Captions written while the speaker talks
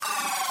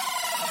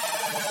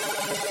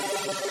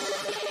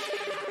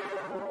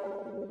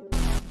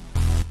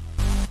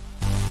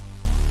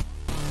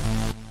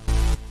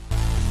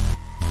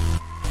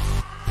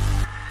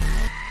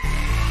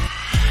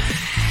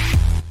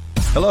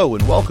Hello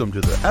and welcome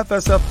to the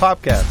FSF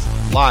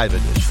PopCast Live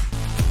Edition.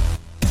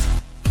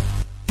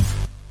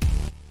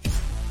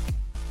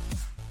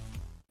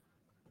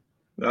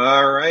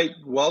 All right,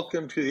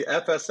 welcome to the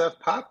FSF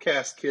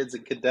PopCast, kids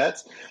and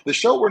cadets, the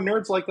show where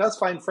nerds like us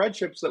find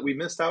friendships that we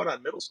missed out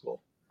on middle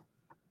school.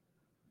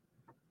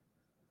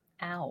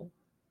 Ow.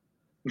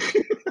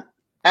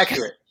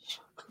 Accurate.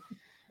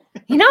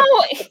 You know,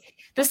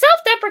 the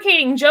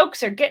self-deprecating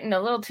jokes are getting a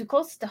little too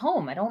close to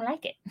home. I don't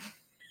like it.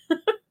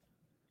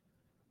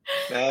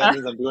 That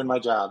means I'm doing my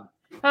job.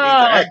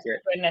 Oh,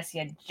 goodness,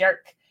 you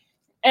jerk.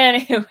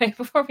 Anyway,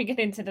 before we get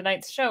into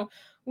tonight's show,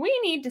 we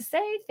need to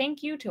say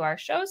thank you to our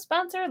show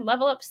sponsor,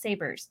 Level Up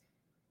Sabers.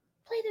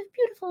 Play the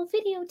beautiful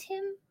video,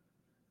 Tim.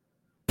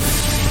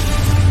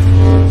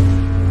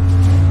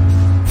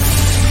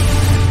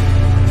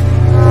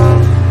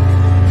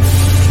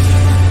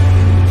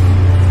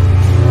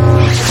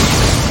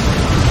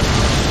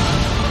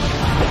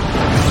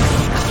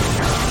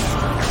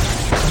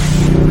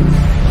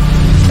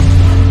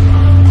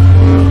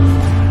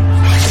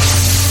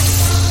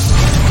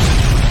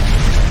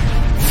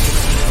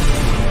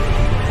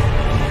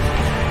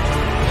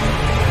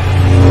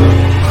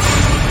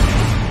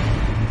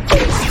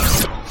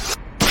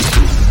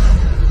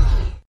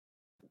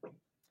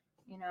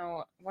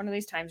 One of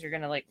these times you're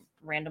going to like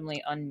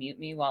randomly unmute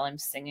me while I'm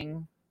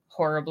singing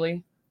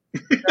horribly.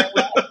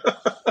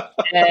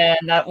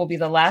 And that will be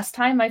the last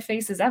time my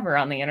face is ever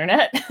on the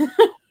internet.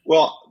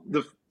 Well,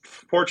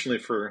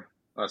 fortunately for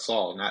us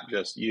all, not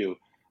just you,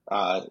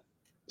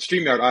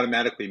 StreamYard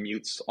automatically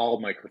mutes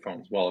all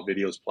microphones while a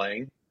video is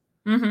playing.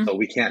 Mm-hmm. So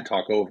we can't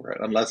talk over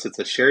it unless it's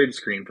a shared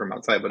screen from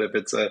outside. But if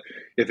it's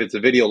a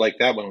video like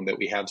that one that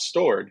we have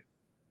stored,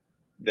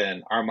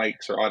 then our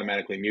mics are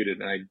automatically muted,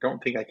 and I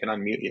don't think I can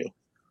unmute you.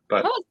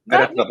 But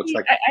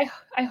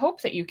I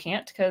hope that you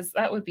can't, because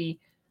that would be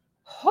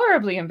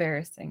horribly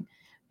embarrassing.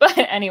 But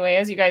anyway,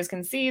 as you guys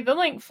can see, the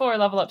link for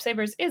Level Up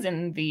Sabers is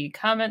in the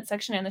comment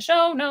section and the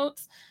show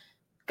notes.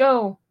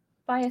 Go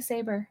buy a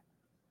saber.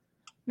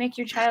 Make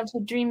your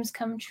childhood dreams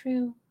come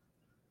true.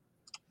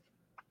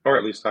 Or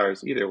at least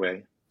ours, either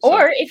way. So.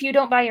 Or if you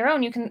don't buy your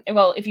own,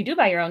 if you do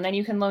buy your own, then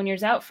you can loan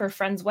yours out for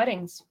friends'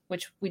 weddings,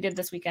 which we did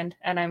this weekend,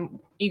 and I'm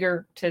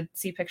eager to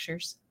see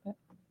pictures.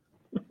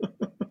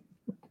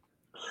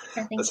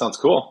 That sounds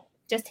cool.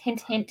 Just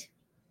hint,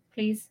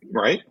 please.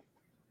 Right.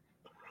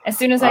 As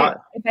soon as if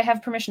I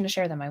have permission to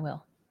share them, I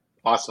will.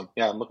 Awesome.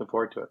 Yeah, I'm looking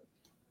forward to it.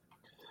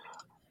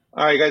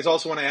 All right, guys.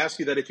 Also want to ask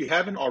you that if you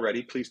haven't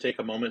already, please take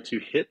a moment to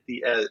hit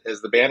as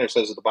the banner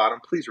says at the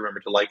bottom, please remember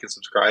to like and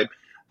subscribe.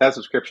 That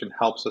subscription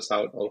helps us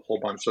out a whole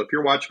bunch. So if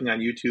you're watching on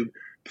YouTube,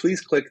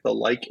 please click the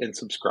like and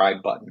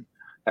subscribe button.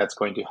 That's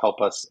going to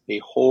help us a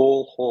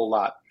whole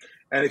lot.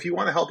 And if you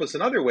want to help us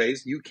in other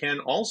ways, you can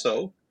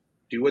also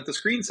do what the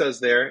screen says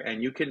there,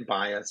 and you can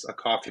buy us a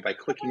coffee by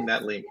clicking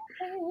that link.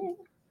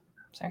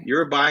 Sorry.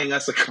 You're buying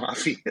us a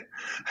coffee. It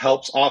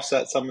helps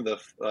offset some of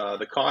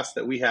the costs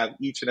that we have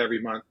each and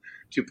every month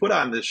to put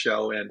on this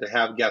show and to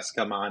have guests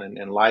come on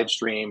and live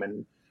stream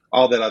and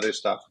all that other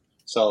stuff.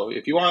 So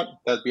if you want,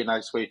 that'd be a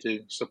nice way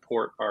to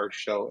support our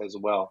show as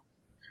well.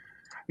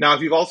 Now, if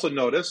you've also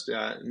noticed,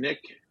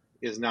 Nick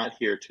is not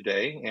here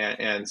today.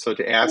 And so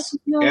to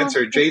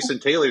answer Jason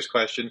Taylor's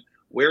question,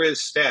 where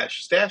is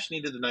Stash? Stash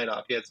needed the night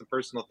off. He had some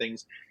personal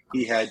things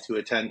he had to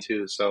attend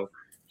to. So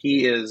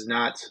he is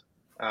not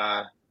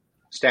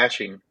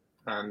stashing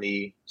on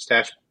the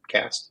Stash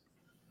cast.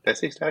 Did I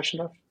say Stash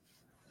enough?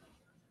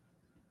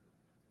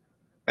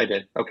 I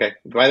did. Okay.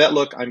 By that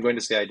look, I'm going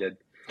to say I did.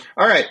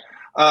 All right.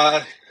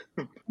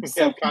 We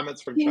have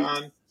comments from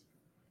John.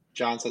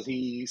 John says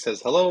he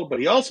says hello, but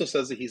he also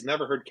says that he's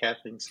never heard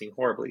Kathleen sing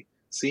horribly.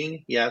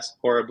 Sing, yes.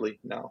 Horribly,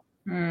 no.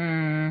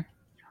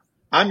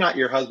 I'm not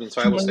your husband,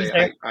 so I will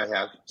say I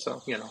have.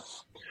 So, you know.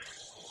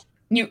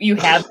 You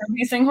have heard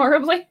me sing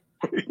horribly?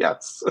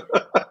 Yes.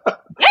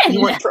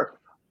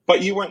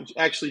 But you weren't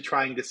actually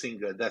trying to sing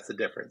good. That's the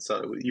difference.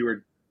 So you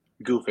were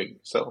goofing.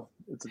 So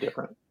it's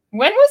different.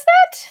 When was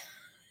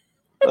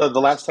that?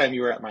 The last time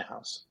you were at my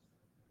house.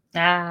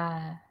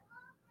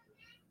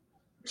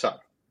 So.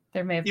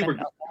 There may have been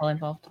alcohol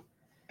involved.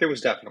 There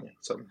was definitely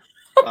some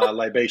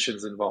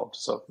libations involved.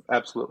 So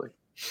absolutely.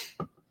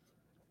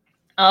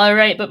 All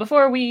right, but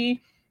before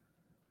we,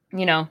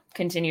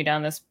 continue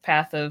down this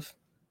path of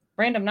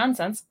random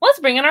nonsense, let's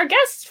bring in our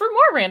guests for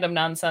more random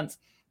nonsense.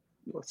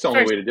 That's the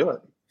only way to do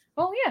it.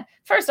 Well, yeah.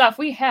 First off,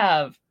 we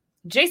have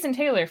Jason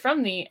Taylor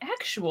from the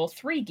actual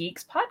 3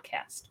 Geeks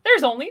podcast.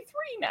 There's only 3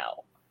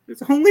 now.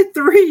 There's only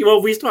 3.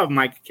 Well, we still have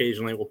Mike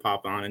occasionally will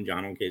pop on, and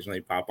John will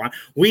occasionally pop on.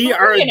 We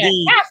are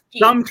the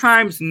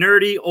sometimes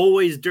nerdy,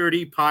 always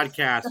dirty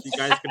podcast. You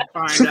guys can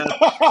find us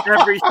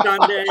every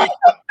Sunday.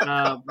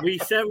 We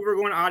said we were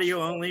going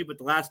audio only, but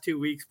the last 2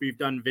 weeks we've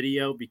done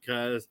video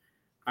because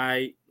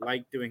I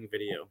like doing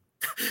video.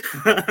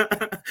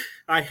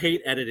 I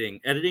hate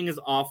editing. Editing is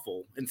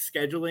awful, and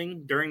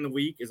scheduling during the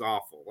week is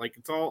awful. Like,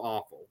 it's all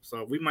awful.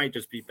 So we might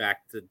just be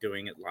back to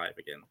doing it live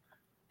again.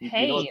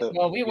 Hey,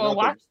 we will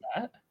watch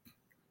that.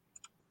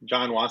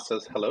 John Wass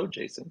says, hello,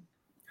 Jason.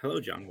 Hello,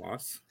 John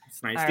Wass.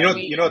 It's nice. All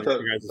right, You know what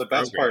the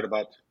best part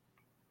about?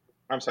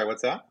 I'm sorry,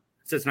 what's that?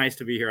 It's just nice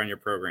to be here on your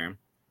program.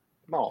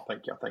 Oh,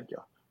 thank you.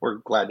 We're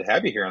glad to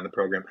have you here on the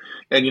program.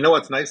 And you know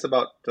what's nice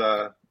about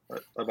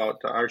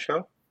our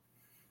show?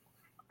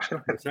 I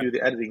don't have to do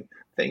the editing.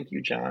 Thank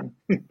you, John.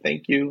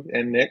 Thank you,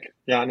 and Nick.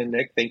 John and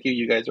Nick, thank you.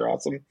 You guys are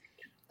awesome.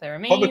 They're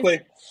amazing.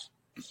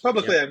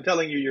 Publicly, I'm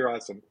telling you, you're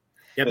awesome.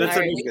 Yeah, that's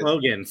a new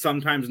slogan.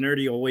 Sometimes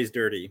nerdy, always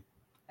dirty.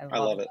 I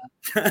love it.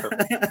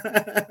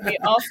 We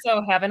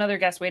also have another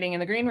guest waiting in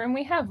the green room.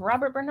 We have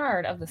Robert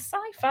Bernard of the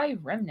SciFi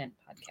Remnant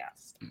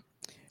podcast.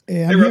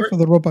 Hey, I'm here for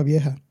the ropa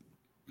vieja.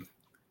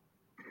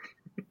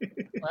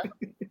 What?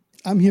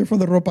 I'm here for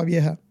the ropa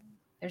vieja.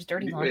 There's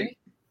dirty laundry?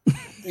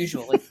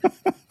 Usually.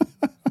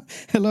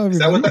 Hello,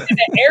 everybody.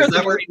 Air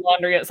the dirty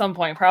laundry at some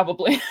point,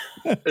 probably.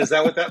 Is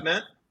that what that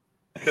meant?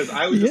 Because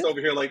I was just over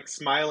here like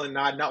smiling,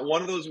 nod. Not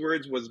one of those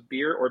words was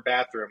beer or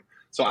bathroom,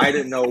 so I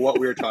didn't know what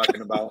we were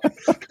talking about.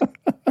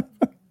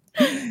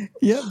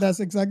 Yeah, that's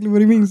exactly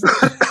what it means.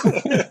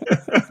 I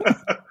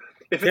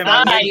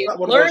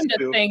learned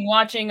a thing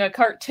watching a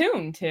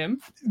cartoon,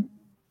 Tim.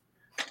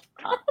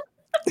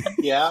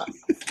 Yeah.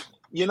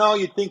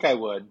 You'd think I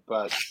would,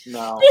 but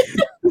no.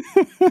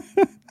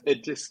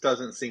 It just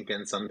doesn't sink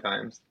in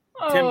sometimes.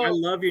 Tim, I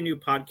love your new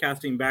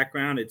podcasting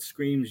background. It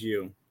screams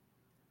you.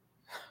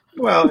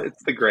 Well,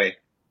 it's the gray.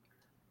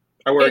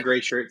 I wear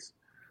gray shirts.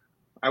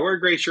 I wear a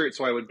gray shirt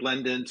so I would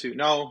blend into.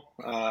 No,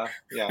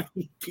 yeah.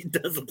 He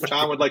does look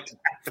John would like to.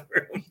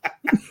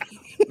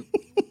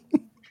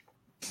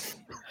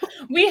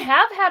 We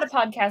have had a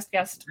podcast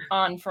guest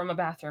on from a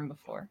bathroom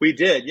before. We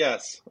did,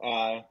 yes.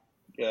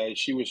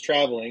 She was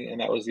traveling,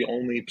 and that was the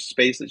only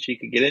space that she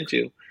could get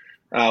into,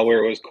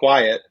 where it was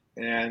quiet.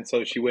 And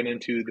so she went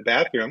into the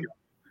bathroom,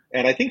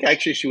 and I think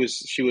actually she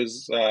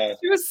was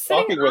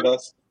talking with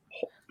us.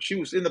 She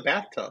was in the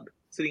bathtub,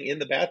 sitting in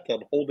the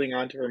bathtub, holding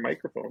onto her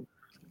microphone.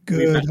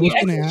 Good. I was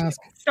going to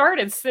ask.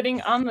 Started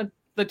sitting on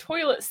the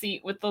toilet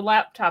seat with the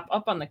laptop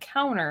up on the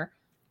counter,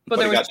 but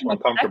there was too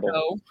much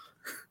echo.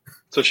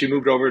 So she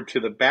moved over to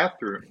the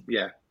bathroom.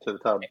 Yeah, to the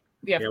tub.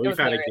 Yeah, we've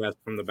had a guest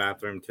from the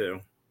bathroom too.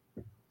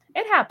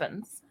 It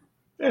happens.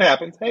 It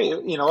happens. Hey,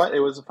 you know what?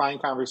 It was a fine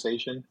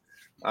conversation.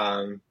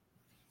 Could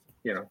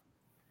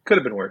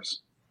have been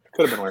worse.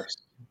 Could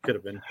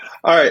have been.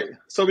 All right.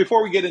 So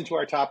before we get into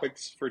our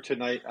topics for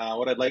tonight,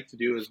 what I'd like to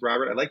do is,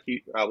 Robert,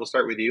 we'll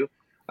start with you.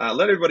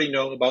 Let everybody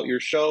know about your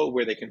show,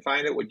 where they can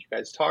find it, what you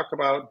guys talk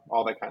about,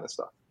 all that kind of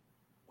stuff.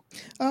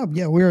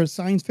 Yeah, we're a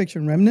science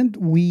fiction remnant.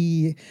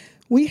 We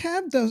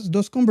have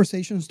those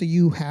conversations that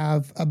you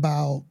have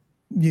about,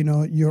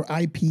 your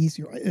IPs,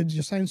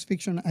 your science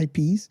fiction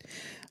IPs.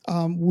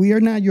 We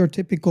are not your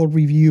typical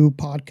review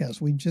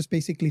podcast. We just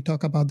basically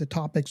talk about the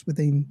topics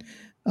within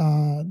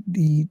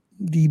the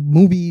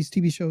movies,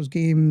 TV shows,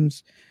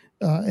 games,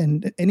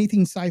 and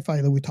anything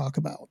sci-fi that we talk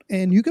about.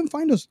 And you can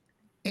find us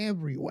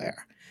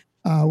everywhere.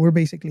 We're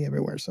basically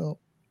everywhere. So.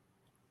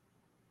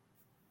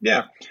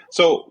 Yeah.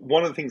 So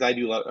one of the things I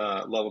do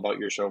love about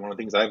your show, one of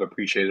the things I've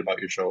appreciated about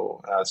your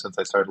show since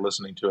I started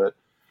listening to it,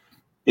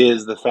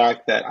 is the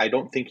fact that I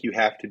don't think you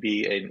have to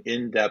be an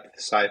in-depth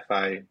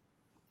sci-fi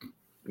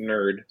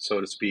nerd, so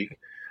to speak,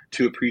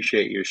 to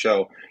appreciate your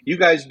show. You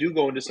guys do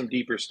go into some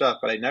deeper stuff,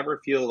 but I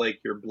never feel like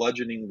you're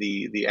bludgeoning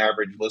the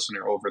average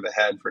listener over the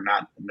head for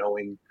not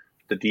knowing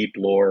the deep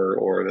lore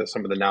or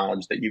some of the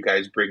knowledge that you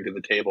guys bring to the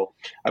table.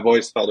 I've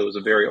always felt it was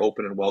a very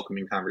open and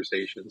welcoming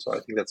conversation. So I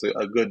think that's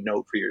a good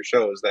note for your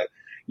show, is that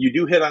you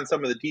do hit on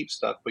some of the deep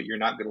stuff, but you're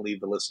not going to leave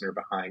the listener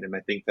behind. And I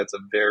think that's a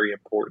very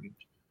important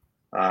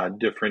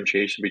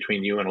differentiation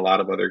between you and a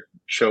lot of other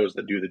shows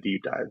that do the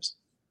deep dives.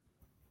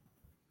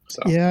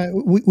 So. Yeah,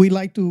 we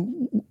like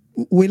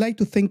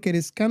to think it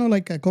is kind of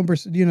like a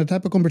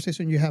type of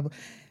conversation you have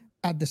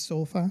at the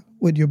sofa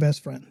with your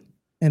best friend,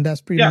 and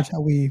that's pretty much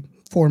how we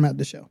format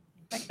the show.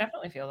 I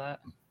definitely feel that.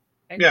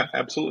 Yeah,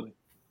 absolutely.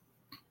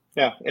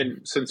 Yeah,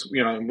 and since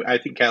I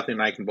think Kathleen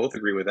and I can both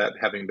agree with that,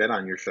 having been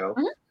on your show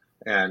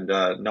and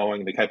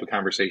knowing the type of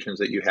conversations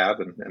that you have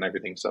and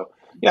everything. So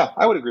yeah,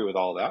 I would agree with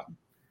all of that.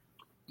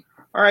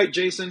 All right,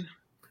 Jason,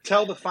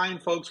 tell the fine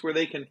folks where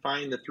they can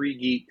find the Three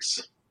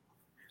Geeks.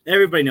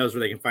 Everybody knows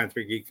where they can find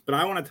Three Geeks, but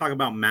I want to talk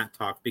about Matt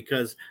Talk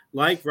because,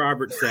 like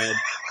Robert said,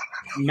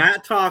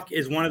 Matt Talk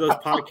is one of those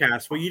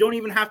podcasts where you don't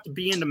even have to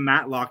be into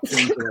Matlock to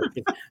enjoy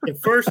it. The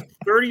first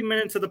 30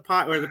 minutes of the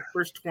the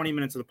first 20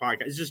 minutes of the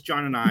podcast, it's just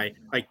John and I,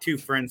 like two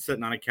friends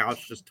sitting on a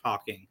couch just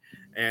talking,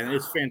 and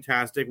it's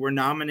fantastic. We're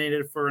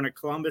nominated for a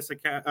Columbus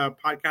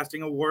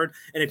Podcasting Award,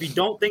 and if you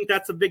don't think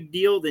that's a big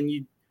deal, then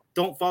you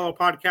don't follow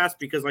podcasts,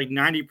 because like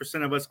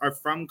 90% of us are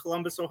from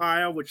Columbus,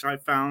 Ohio, which I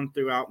found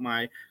throughout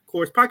my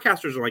course.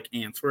 Podcasters are like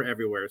ants. We're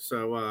everywhere.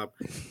 So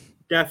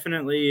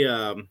definitely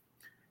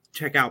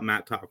check out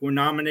Matt Talk. We're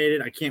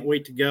nominated. I can't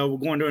wait to go.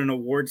 We're going to an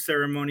award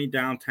ceremony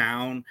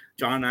downtown.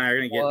 John and I are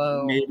going to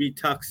get maybe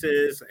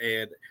tuxes.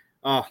 And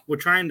we're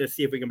trying to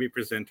see if we can be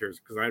presenters,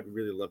 because I'd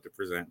really love to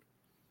present.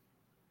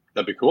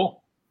 That'd be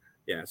cool.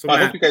 Yeah. So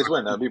I hope you guys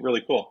win. That'd be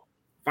really cool.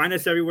 Find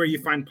us everywhere you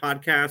find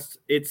podcasts.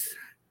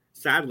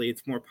 Sadly,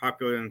 it's more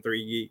popular than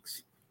Three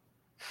Geeks.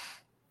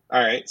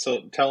 All right,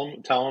 so tell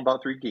them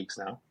about Three Geeks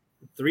now.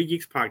 Three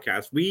Geeks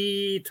podcast.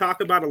 We talk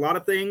about a lot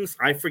of things.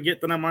 I forget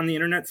that I'm on the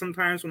internet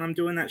sometimes when I'm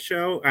doing that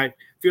show. I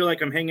feel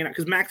like I'm hanging out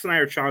because Max and I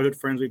are childhood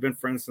friends. We've been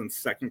friends since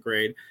second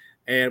grade,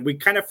 and we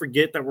kind of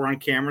forget that we're on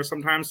camera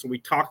sometimes. So we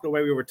talk the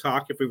way we would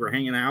talk if we were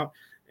hanging out,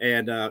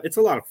 and it's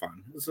a lot of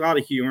fun. It's a lot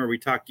of humor. We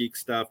talk geek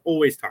stuff.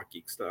 Always talk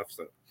geek stuff.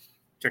 So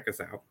check us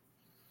out.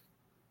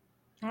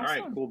 Awesome. All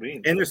right, cool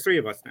beans. And there's 3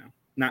 of us now,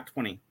 not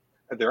 20.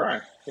 There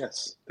are.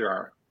 Yes, there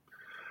are.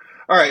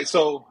 All right.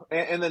 So,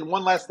 and then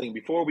one last thing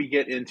before we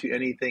get into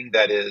anything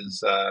that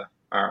is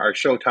our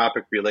show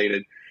topic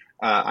related,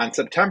 on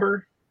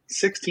September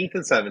 16th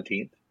and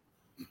 17th,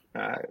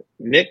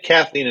 Nick,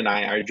 Kathleen, and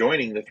I are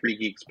joining the Three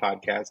Geeks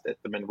podcast at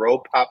the Monroe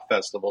Pop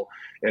Festival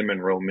in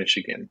Monroe,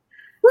 Michigan.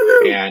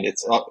 Woo-hoo! And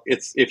it's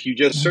if you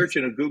just search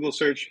in a Google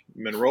search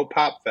Monroe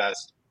Pop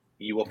Fest,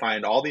 you will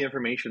find all the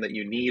information that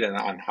you need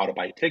on how to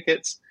buy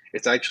tickets.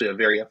 It's actually a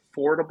very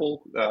affordable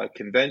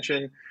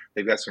convention.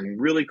 They've got some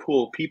really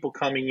cool people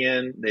coming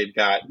in. They've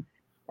got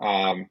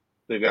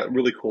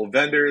really cool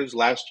vendors.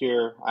 Last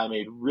year, I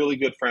made really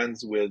good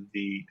friends with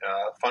the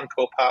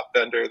Funko Pop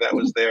vendor that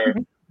was there.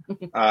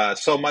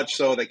 So much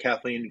so that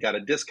Kathleen got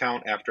a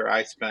discount after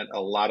I spent a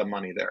lot of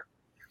money there.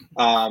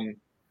 I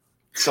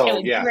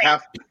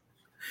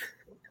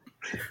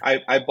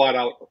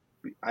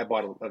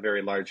bought a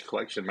very large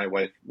collection. My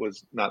wife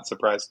was not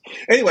surprised.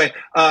 Anyway,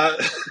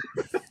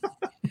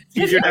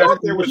 you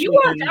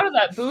walked out of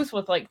that booth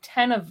with like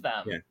 10 of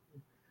them. Yeah.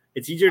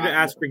 It's easier to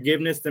ask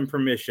forgiveness than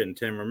permission,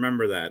 Tim.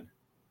 Remember that.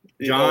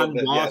 John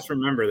Ross,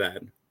 remember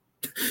that.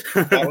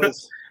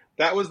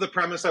 That was the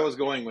premise I was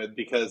going with,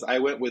 because I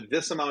went with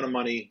this amount of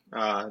money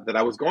that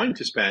I was going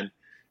to spend,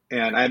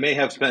 and I may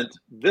have spent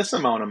this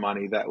amount of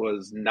money that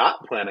was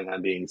not planning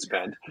on being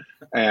spent.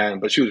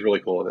 But she was really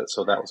cool with it,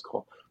 so that was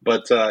cool.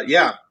 But so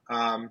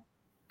the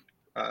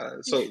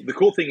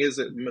cool thing is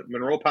that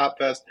Monroe Pop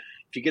Fest,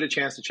 if you get a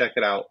chance to check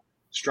it out,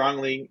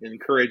 strongly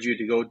encourage you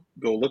to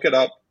go look it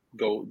up,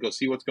 go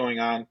see what's going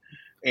on.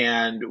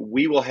 And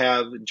we will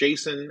have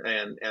Jason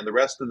and the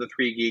rest of the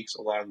Three Geeks,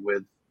 along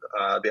with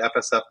the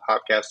FSF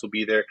podcast, will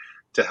be there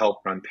to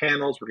help run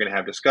panels. We're going to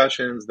have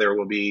discussions. There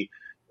will be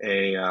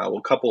a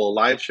couple of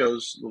live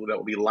shows that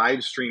will be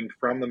live streamed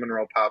from the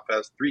Monroe Pop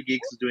Fest. Three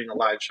Geeks is doing a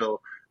live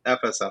show.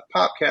 FSF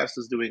Podcast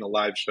is doing a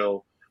live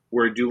show.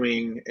 We're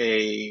doing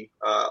a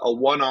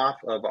one-off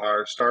of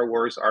our Star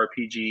Wars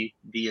RPG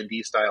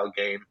D&D style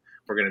game.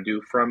 We're going to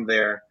do from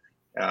there.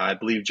 I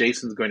believe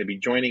Jason's going to be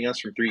joining us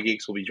from Three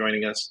Geeks. Will be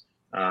joining us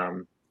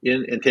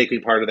in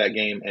taking part of that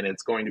game, and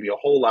it's going to be a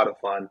whole lot of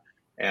fun.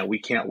 And we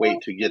can't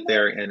wait to get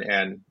there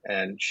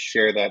and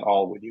share that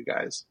all with you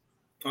guys.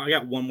 I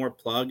got one more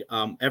plug.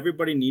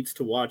 Everybody needs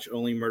to watch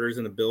Only Murders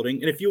in the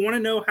Building. And if you want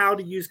to know how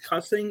to use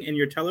cussing in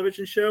your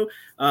television show,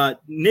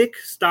 Nick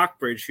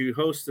Stockbridge, who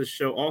hosts the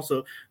show,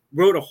 also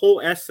wrote a whole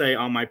essay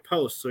on my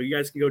post. So you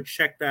guys can go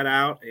check that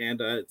out,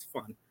 and it's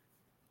fun.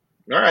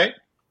 All right.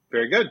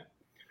 Very good.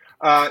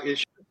 Is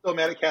she still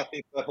mad at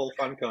Kathleen for the whole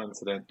Funko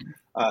incident?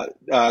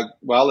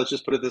 Well, let's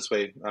just put it this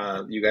way.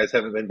 You guys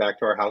haven't been back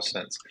to our house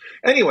since.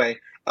 Anyway,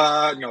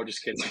 no,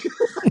 just kidding.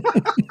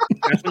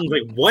 Kathleen's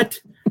like, what?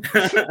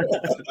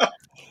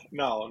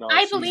 No.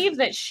 I believe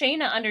that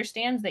Shayna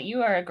understands that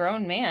you are a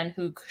grown man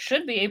who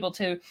should be able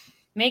to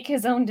make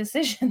his own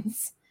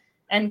decisions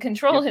and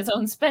control his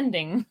own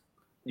spending.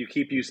 You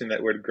keep using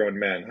that word grown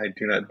man. I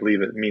do not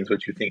believe it means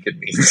what you think it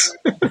means.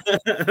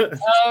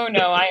 Oh,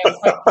 no, I am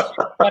quite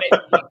sure what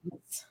it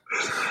means.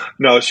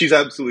 No, she's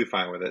absolutely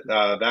fine with it.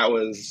 That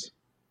was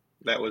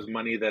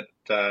money that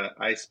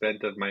I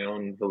spent of my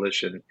own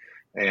volition.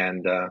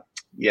 And I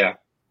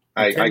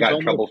got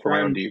in trouble for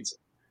my own deeds.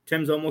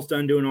 Tim's almost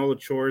done doing all the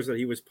chores that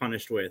he was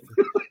punished with.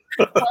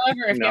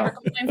 However, if he ever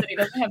complains that he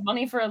doesn't have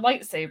money for a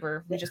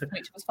lightsaber, we just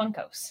point to his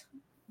Funkos.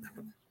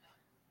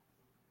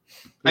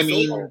 I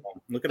mean,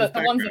 look at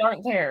the ones that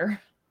aren't there.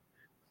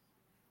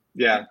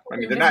 Yeah, I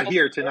mean, they're not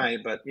here tonight,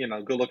 but,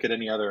 go look at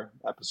any other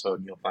episode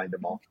and you'll find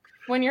them all.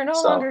 When you're no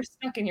longer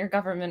stuck in your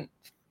government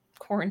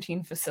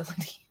quarantine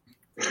facility.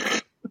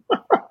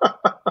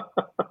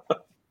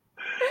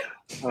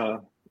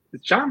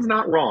 John's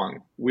not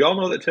wrong. We all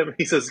know that Tim,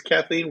 he says,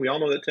 Kathleen, we all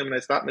know that Tim and I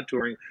stopped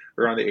maturing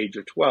around the age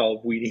of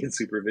 12. We need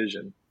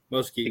supervision.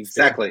 Most geeks.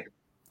 Exactly.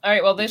 All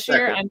right, well, this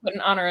year I'm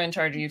putting Honor in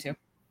charge of you two.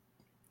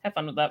 Have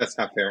fun with that. That's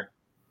not fair.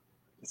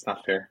 It's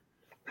not fair.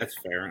 That's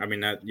fair. I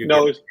mean, that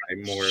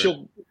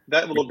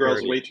that little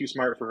girl's way too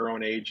smart for her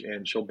own age,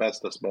 and she'll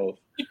best us both.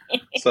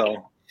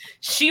 So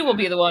she will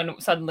be the one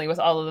suddenly with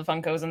all of the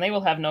Funkos, and they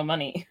will have no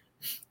money.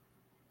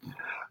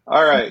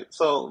 All right,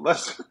 so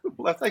let's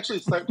actually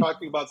start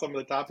talking about some of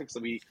the topics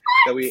that we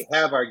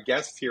have our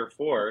guests here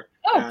for.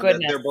 Oh,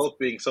 goodness! They're both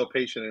being so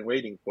patient and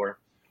waiting for.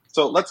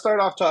 So let's start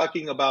off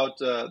talking about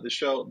the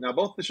show. Now,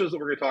 both the shows that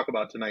we're going to talk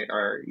about tonight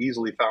are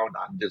easily found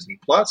on Disney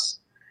Plus.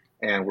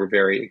 And we're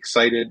very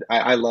excited.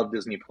 I love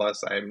Disney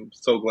Plus. I'm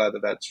so glad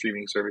that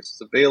streaming service is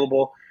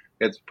available.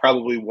 It's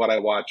probably what I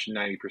watch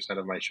 90%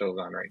 of my shows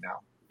on right now.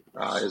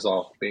 Is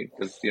all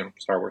because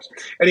Star Wars.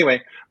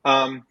 Anyway,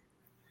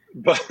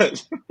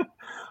 but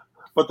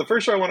But the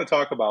first show I want to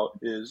talk about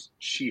is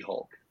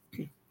She-Hulk.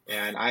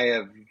 And I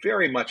have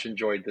very much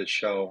enjoyed this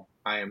show.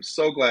 I am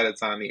so glad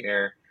it's on the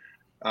air.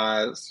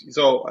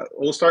 So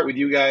we'll start with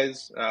you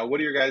guys. What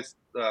are your guys'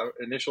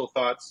 initial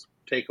thoughts,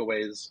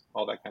 takeaways,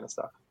 all that kind of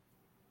stuff?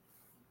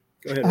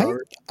 Go ahead,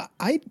 Robert.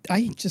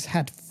 I just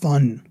had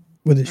fun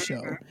with the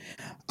show.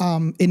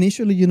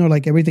 Initially,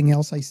 like everything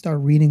else, I started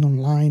reading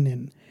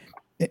online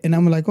and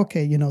I'm like,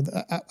 okay,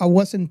 I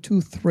wasn't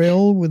too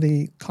thrilled with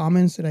the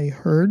comments that I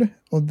heard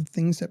or the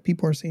things that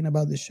people are saying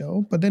about the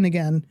show. But then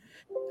again,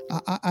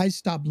 I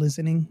stopped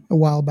listening a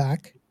while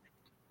back.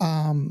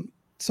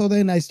 So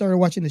then I started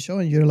watching the show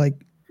and you're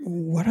like,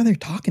 what are they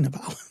talking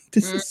about?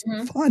 This is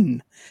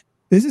fun.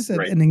 This is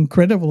an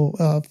incredible,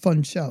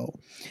 fun show.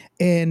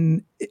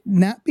 And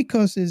not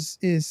because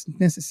it's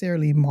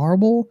necessarily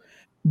Marvel,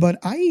 but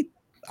I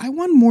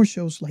want more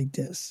shows like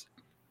this.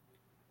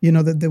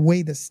 The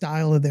way, the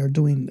style that they're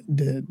doing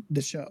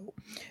the show.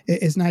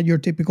 It's not your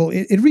typical,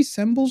 it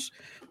resembles,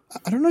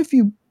 I don't know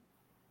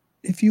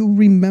if you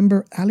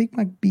remember Ally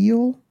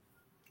McBeal.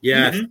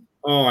 Yes. Mm-hmm.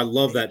 Oh, I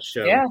love that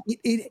show. Yeah.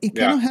 It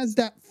kind of has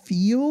that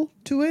feel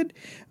to it,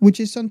 which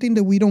is something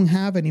that we don't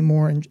have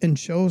anymore in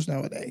shows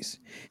nowadays.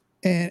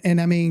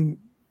 And I mean,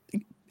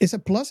 it's a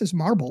plus. It's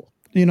Marvel.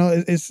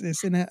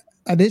 It's an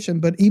addition.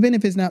 But even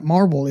if it's not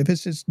Marvel, if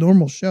it's just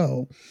normal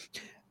show,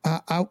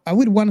 I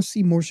would want to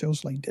see more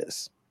shows like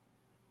this.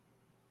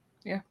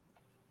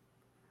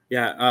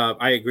 Yeah,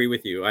 I agree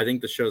with you. I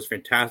think the show's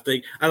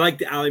fantastic. I like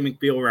the Ally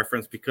McBeal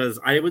reference because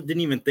I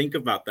didn't even think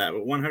about that.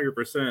 But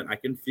 100%, I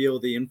can feel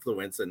the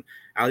influence, and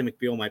Ally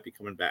McBeal might be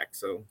coming back.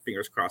 So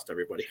fingers crossed,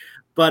 everybody.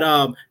 But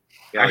I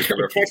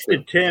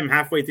texted Tim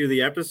halfway through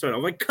the episode. I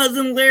was like,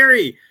 Cousin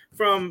Larry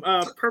from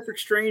Perfect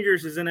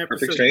Strangers is in episode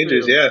Perfect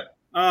Strangers, 2. yeah.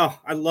 Oh,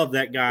 I love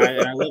that guy,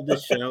 and I love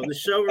this show. The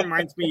show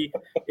reminds me,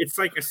 it's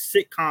like a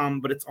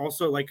sitcom, but it's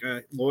also like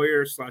a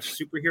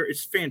lawyer/superhero.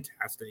 It's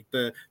fantastic.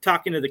 The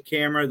talking to the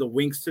camera, the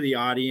winks to the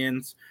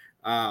audience,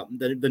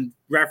 the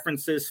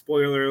references,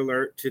 spoiler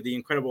alert, to the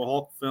Incredible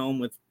Hulk film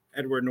with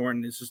Edward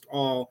Norton is just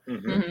all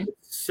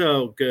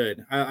so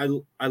good. I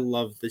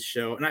love this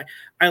show, and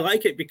I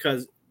like it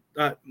because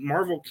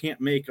Marvel can't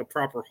make a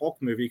proper Hulk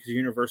movie because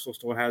Universal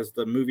still has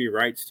the movie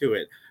rights to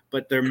it,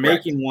 but they're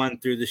making one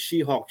through the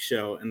She-Hulk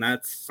show, and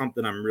that's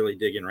something I'm really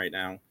digging right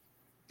now.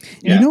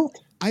 Yeah.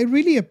 I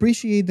really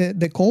appreciate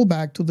the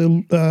callback to the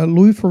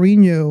Louis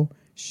Ferrigno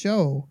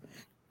show.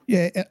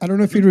 Yeah, I don't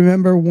know if you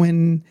remember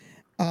when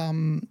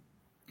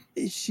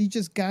she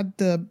just got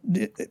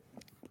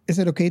is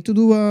it okay to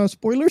do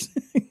spoilers?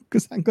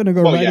 Because I'm going to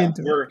go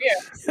into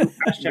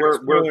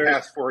it. We're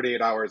past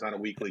 48 hours on a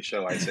weekly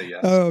show. I say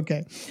yes. Oh,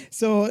 okay.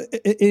 So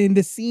in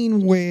the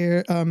scene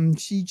where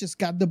she just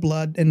got the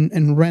blood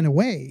and ran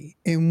away,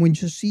 and when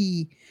you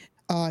see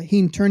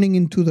him turning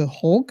into the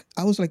Hulk,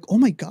 I was like, oh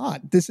my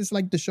God, this is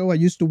like the show I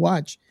used to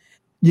watch,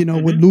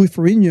 with Louis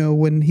Ferrigno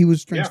when he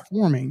was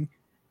transforming.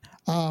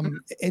 And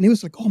it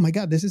was like, oh my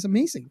God, this is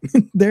amazing.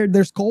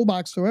 There's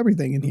callbacks to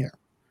everything in here.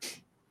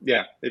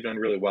 Yeah, they've done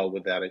really well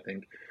with that, I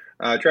think.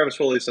 Travis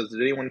Foley says,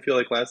 did anyone feel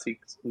like last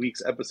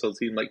week's episode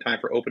seemed like time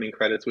for opening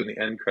credits when the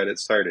end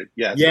credits started?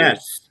 Yes.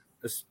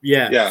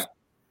 Yeah.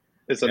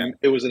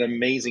 It was an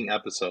amazing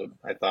episode,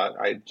 I thought.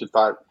 I just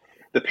thought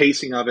the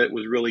pacing of it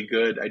was really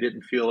good. I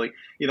didn't feel like,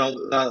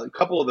 a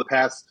couple of the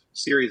past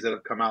series that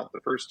have come out,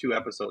 the first 2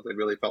 episodes, I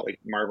really felt like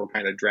Marvel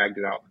kind of dragged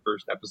it out in the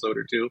first episode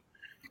or 2.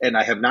 And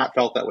I have not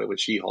felt that way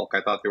with She-Hulk.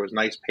 I thought there was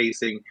nice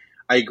pacing.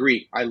 I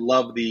agree. I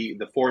love the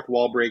fourth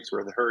wall breaks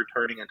where her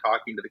turning and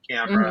talking to the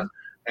camera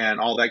and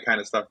all that kind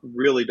of stuff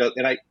really does.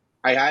 And I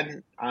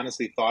hadn't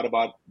honestly thought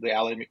about the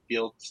Ally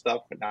McBeal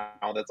stuff, but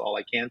now that's all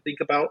I can think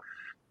about.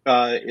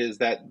 Is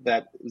that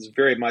is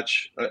very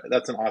much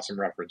that's an awesome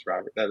reference,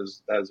 Robert. That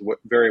is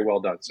very well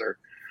done, sir.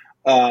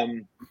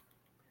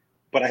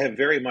 But I have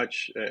very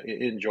much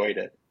enjoyed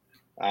it.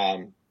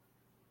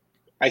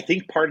 I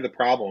think part of the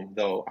problem,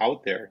 though,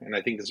 out there, and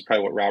I think this is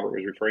probably what Robert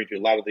was referring to, a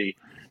lot of the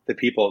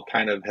people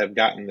kind of have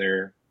gotten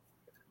their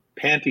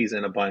panties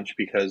in a bunch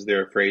because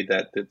they're afraid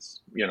that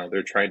it's,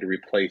 they're trying to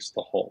replace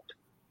the Hulk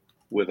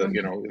with a,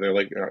 they're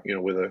like,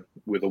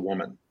 with a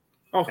woman.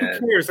 Oh, who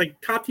cares?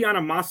 Like, Tatiana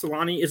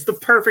Maslany is the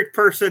perfect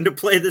person to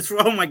play this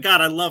role. Oh my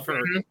God, I love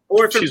her.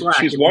 Orphan Black.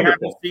 She's if wonderful.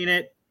 You haven't seen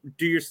it,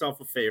 do yourself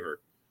a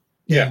favor.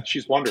 Yeah,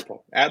 she's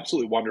wonderful.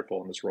 Absolutely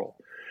wonderful in this role.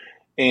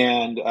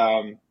 And,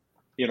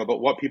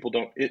 but what people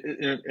don't,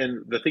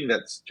 and the thing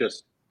that's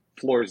just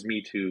floors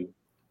me to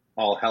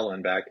all hell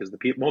and back is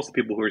most of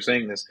the people who are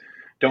saying this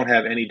don't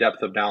have any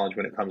depth of knowledge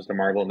when it comes to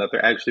Marvel, and that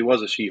there actually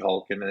was a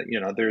She-Hulk, and that,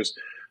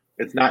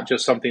 it's not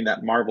just something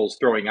that Marvel's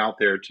throwing out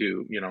there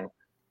to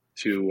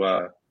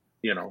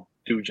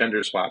do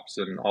gender swaps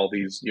and all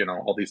these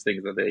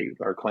things that they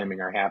are claiming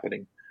are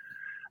happening.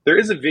 There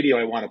is a video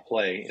I want to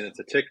play, and it's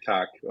a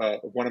TikTok,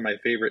 one of my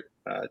favorite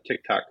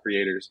TikTok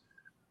creators.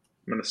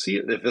 I'm going to see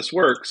if this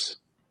works.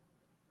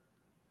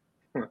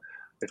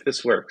 If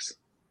this works,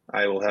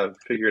 I will have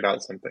figured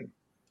out something.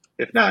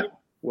 If not,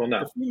 we'll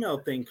know. The female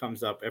thing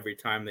comes up every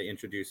time they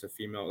introduce a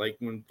female. Like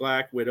when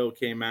Black Widow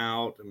came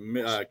out,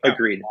 Captain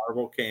Agreed.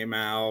 Marvel came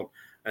out,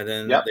 and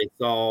then Yep. they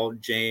saw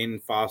Jane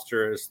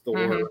Foster as Thor.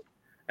 Mhm.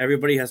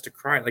 Everybody has to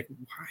cry. Like,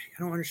 why? I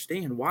don't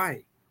understand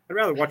why. I'd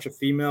rather watch a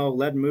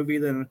female-led movie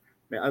than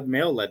a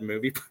male-led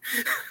movie.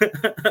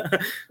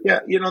 Yeah,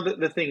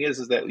 the thing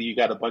is that you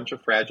got a bunch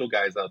of fragile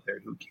guys out there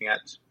who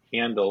can't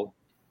handle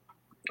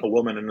a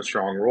woman in a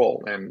strong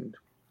role, and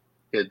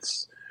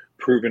it's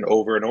proven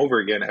over and over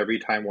again every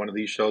time one of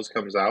these shows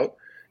comes out.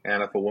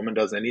 And if a woman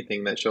does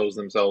anything that shows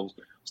themselves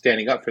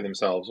standing up for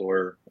themselves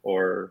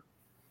or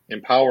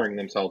empowering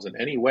themselves in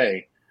any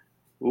way,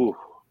 ooh,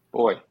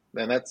 boy,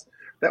 then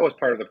that was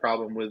part of the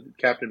problem with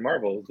Captain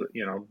Marvel.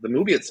 The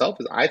movie itself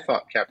I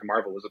thought Captain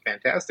Marvel was a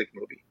fantastic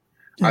movie.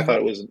 I thought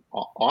it was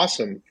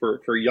awesome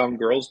for young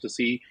girls to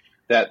see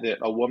that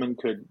a woman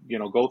could,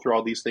 go through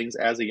all these things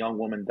as a young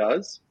woman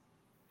does,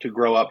 to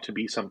grow up to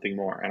be something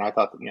more. And I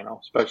thought,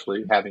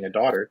 especially having a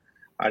daughter,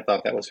 I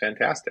thought that was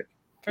fantastic.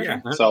 Yeah.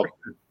 So,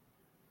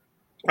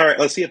 all right,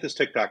 let's see if this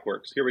TikTok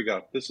works. Here we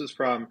go. This is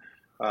from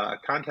a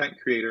content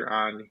creator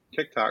on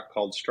TikTok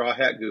called Straw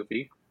Hat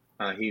Goofy.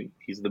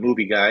 He's the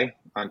movie guy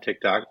on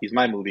TikTok. He's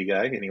my movie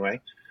guy anyway.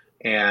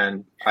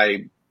 And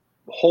I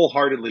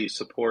wholeheartedly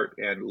support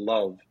and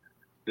love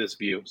this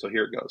view. So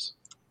here it goes.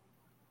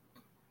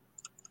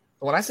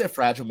 When I said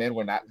fragile men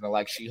were not going to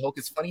like She-Hulk,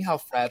 it's funny how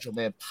fragile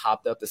men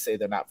popped up to say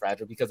they're not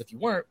fragile, because if you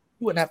weren't,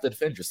 you wouldn't have to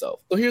defend yourself.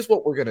 So here's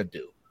what we're going to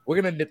do.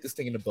 We're going to nip this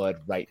thing in the bud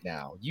right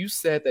now. You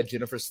said that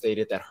Jennifer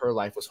stated that her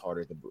life was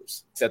harder than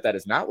Bruce. Except that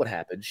is not what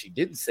happened. She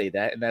didn't say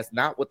that, and that's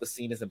not what the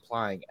scene is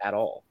implying at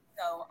all.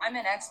 So I'm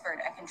an expert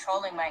at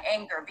controlling my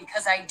anger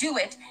because I do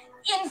it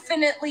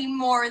infinitely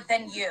more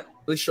than you.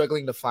 Really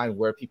struggling to find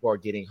where people are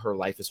getting her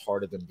life is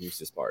harder than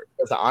Bruce's part.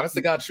 Because the honest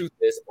to God truth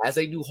is, as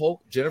a new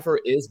Hulk, Jennifer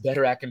is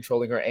better at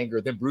controlling her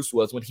anger than Bruce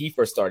was when he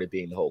first started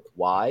being the Hulk.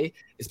 Why?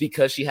 It's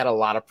because she had a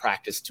lot of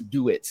practice to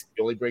do it.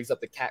 It only brings up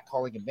the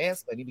catcalling and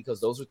mansplaining because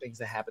those are things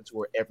that happen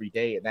to her every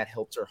day, and that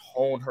helped her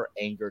hone her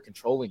anger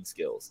controlling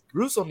skills.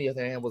 Bruce, on the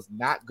other hand, was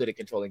not good at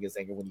controlling his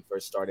anger when he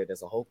first started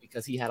as a Hulk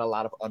because he had a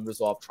lot of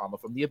unresolved trauma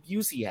from the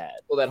abuse he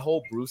had. So that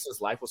whole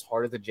Bruce's life was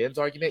harder than Jen's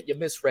argument, you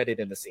misread it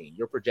in the scene.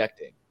 You're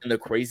projecting. And the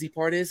crazy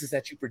part is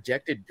that you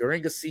projected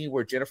during a scene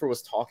where Jennifer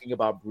was talking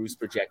about Bruce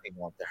projecting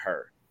onto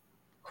her.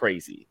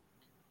 Crazy.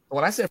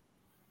 When I said...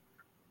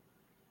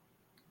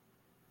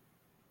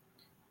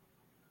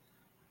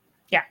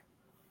 Yeah.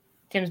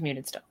 Tim's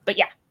muted still. But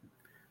yeah.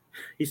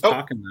 He's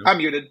talking though. I'm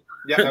muted.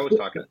 Yeah, I was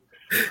talking.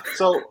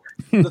 So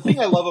the thing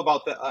I love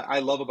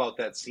about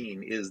that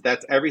scene is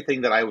that's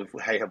everything that I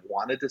have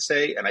wanted to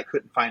say, and I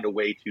couldn't find a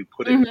way to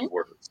put it into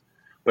words.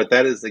 But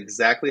that is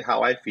exactly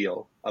how I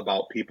feel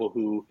about people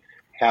who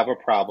have a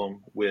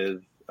problem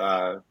with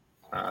I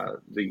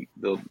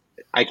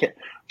can't.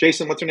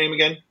 Jason, what's her name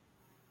again?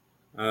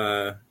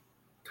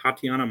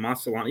 Tatiana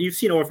Maslany. You've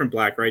seen Orphan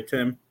Black, right,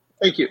 Tim?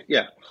 Thank you.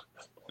 Yeah.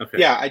 Okay.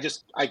 Yeah,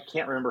 I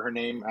can't remember her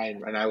name,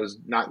 and I was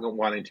not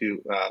wanting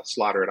to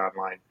slaughter it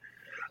online.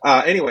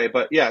 Anyway,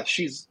 but yeah,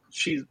 she's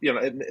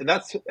and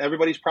that's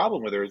everybody's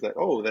problem with her is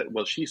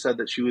that she said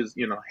that she was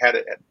had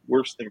it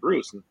worse than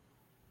Bruce,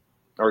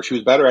 or she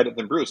was better at it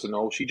than Bruce,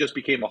 and she just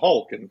became a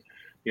Hulk, and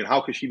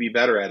how could she be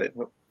better at it?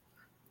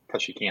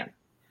 Because she can.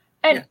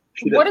 And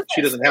she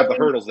doesn't have the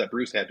hurdles that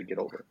Bruce had to get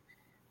over.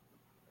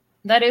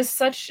 That is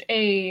such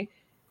a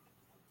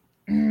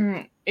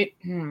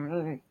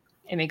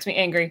it makes me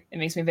angry. It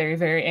makes me very,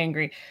 very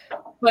angry.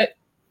 But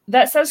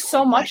that says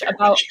so much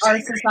about our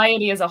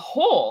society as a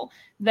whole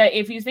that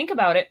if you think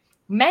about it,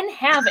 men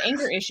have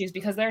anger issues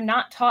because they're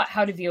not taught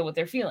how to deal with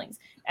their feelings.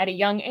 At a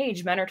young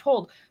age, men are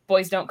told,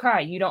 boys don't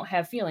cry. You don't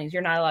have feelings.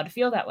 You're not allowed to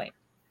feel that way.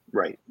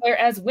 Right.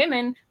 Whereas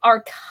women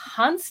are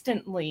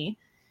constantly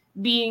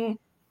being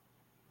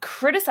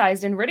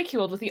criticized and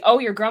ridiculed with the,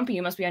 you're grumpy,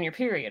 you must be on your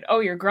period. Oh,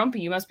 you're grumpy,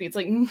 you must be. It's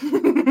like,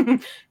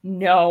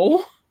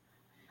 no.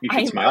 You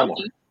should smile more.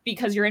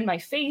 Because you're in my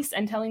face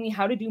and telling me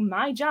how to do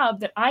my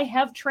job that I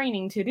have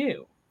training to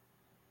do.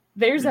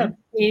 There's a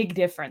big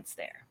difference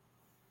there.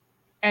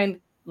 And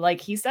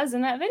like he says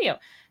in that video,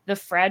 the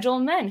fragile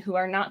men who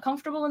are not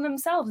comfortable in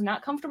themselves,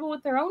 not comfortable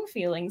with their own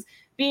feelings,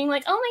 being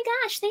like, oh my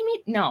gosh, they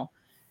made... No.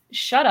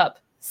 Shut up,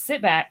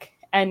 sit back,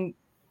 and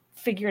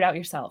figure it out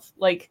yourself.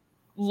 Like,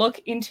 look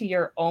into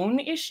your own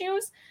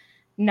issues,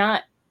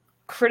 not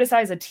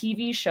criticize a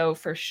TV show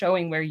for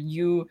showing where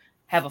you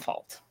have a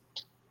fault.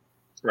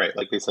 Right,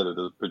 like they said,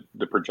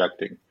 the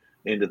projecting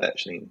into that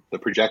scene, the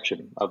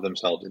projection of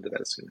themselves into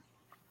that scene.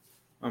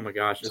 Oh my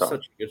gosh, it's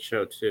such a good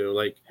show too.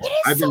 Like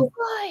it is so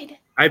good.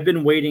 I've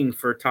been waiting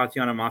for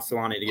Tatiana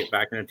Maslany to get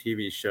back in a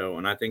TV show,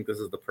 and I think this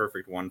is the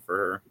perfect one for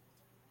her.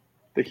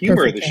 The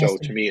humor of the show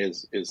to me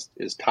is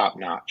top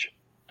notch.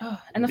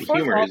 Oh, and the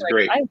fourth wall break.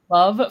 Great. I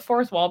love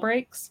fourth wall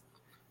breaks.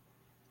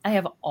 I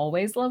have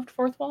always loved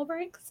fourth wall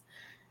breaks,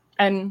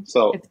 and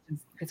so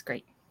it's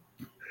great.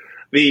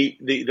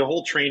 The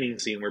whole training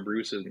scene where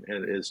Bruce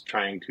is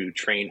trying to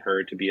train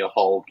her to be a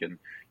Hulk, and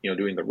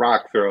doing the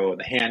rock throw and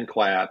the hand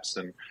claps,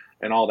 and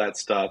and all that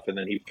stuff, and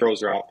then he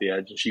throws her off the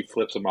edge and she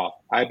flips him off.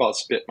 I about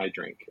spit my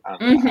drink on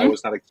that. Mm-hmm. I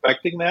was not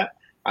expecting that.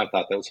 I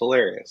thought that was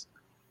hilarious.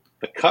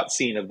 The cut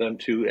scene of them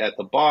two at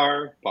the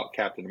bar about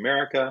Captain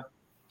America.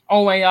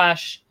 Oh my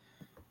gosh.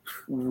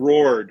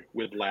 Roared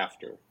with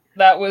laughter.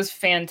 That was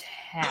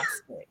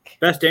fantastic.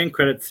 Best end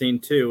credit scene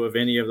too of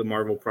any of the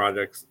Marvel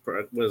projects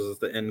was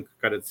the end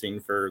credit scene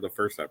for the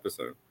first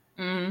episode.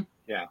 Mm-hmm.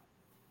 Yeah.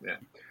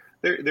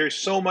 There's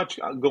so much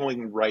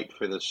going right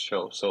for this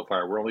show so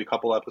far. We're only a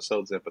couple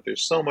episodes in, but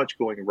there's so much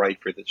going right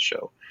for this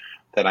show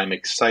that I'm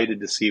excited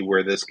to see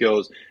where this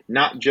goes.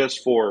 Not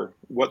just for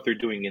what they're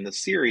doing in the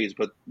series,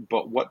 but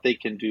what they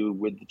can do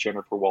with the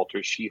Jennifer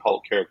Walters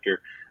She-Hulk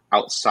character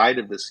outside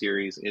of the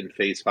series in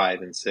Phase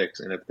 5 and 6,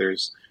 and if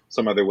there's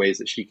some other ways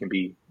that she can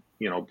be,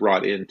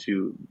 brought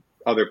into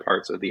other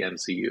parts of the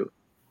MCU.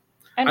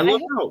 And I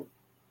love how.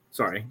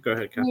 Sorry, go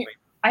ahead, Kathleen.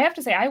 I have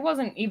to say, I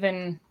wasn't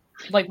even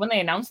like when they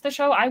announced the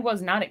show. I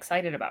was not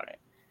excited about it.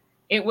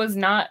 It was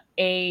not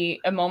a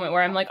moment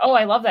where I'm like, oh,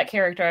 I love that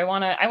character. I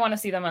wanna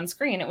see them on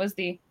screen. It was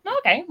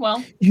okay,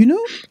 well,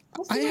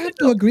 I have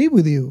to agree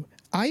with you.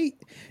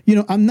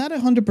 I'm not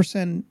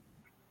 100%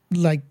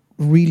 like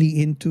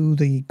really into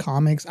the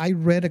comics. I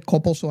read a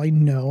couple, so I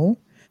know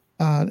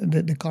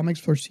the comics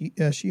for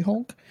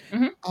She-Hulk.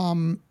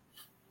 Mm-hmm.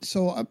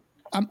 So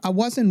I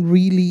wasn't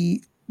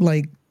really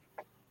like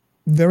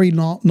very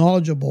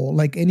knowledgeable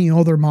like any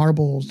other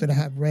Marvels that I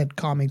have read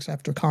comics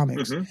after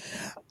comics.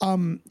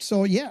 Mm-hmm.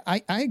 So yeah,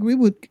 I agree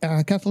with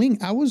Kathleen.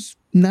 I was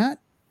not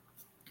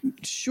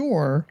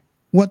sure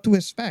what to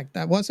expect.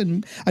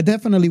 I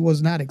definitely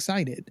was not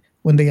excited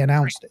when they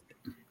announced it.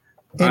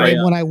 And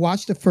then when I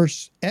watched the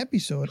first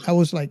episode, I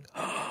was like,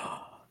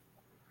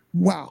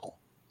 wow.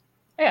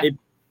 Yeah. It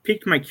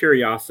piqued my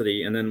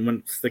curiosity, and then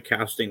once the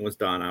casting was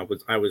done, I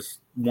was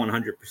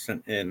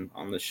 100% in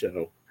on the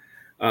show.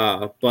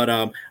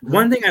 But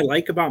one thing I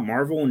like about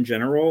Marvel in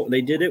general,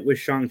 they did it with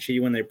Shang-Chi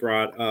when they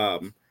brought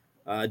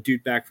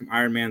dude back from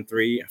Iron Man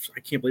 3. I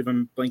can't believe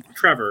I'm blanking,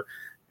 Trevor.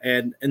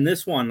 And in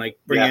this one, like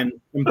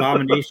bringing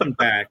Abomination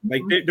back,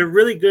 like they're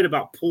really good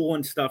about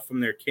pulling stuff from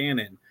their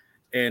canon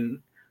and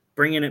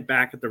bringing it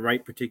back at the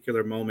right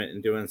particular moment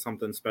and doing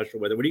something special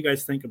with it. What do you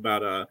guys think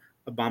about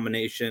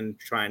Abomination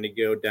trying to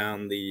go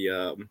down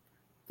the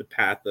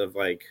path of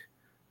like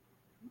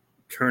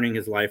turning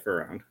his life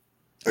around?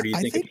 Or do you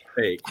think it's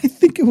fake? I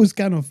think it was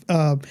kind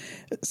of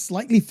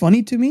slightly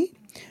funny to me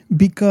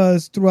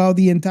because throughout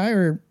the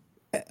entire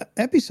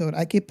episode,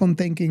 I kept on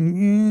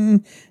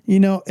thinking,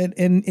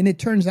 and it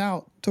turns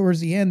out towards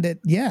the end that,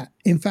 yeah,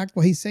 in fact,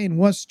 what he's saying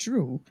was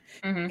true.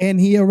 Mm-hmm. And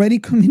he already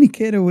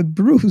communicated with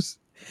Bruce.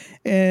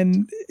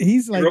 And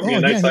he's like, he wrote me a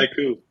nice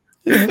haiku.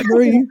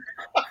 Very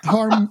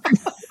harm.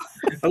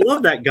 I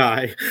love that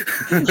guy.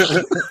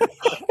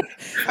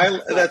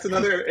 That's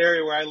another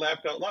area where I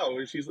laughed out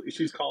loud.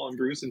 She's calling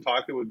Bruce and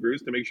talking with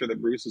Bruce to make sure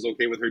that Bruce is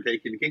okay with her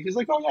taking the cake. She's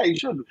like, "Oh yeah, you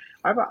should.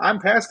 I'm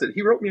past it.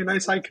 He wrote me a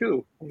nice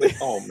haiku." I'm like,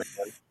 "Oh man."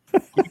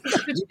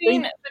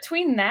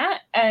 Between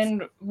that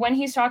and when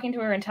he's talking to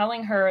her and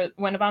telling her,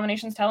 when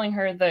Abomination's telling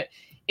her that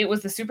it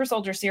was the super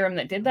soldier serum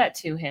that did that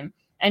to him,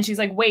 and she's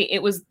like, "Wait,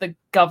 it was the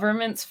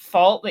government's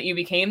fault that you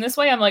became this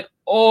way." I'm like,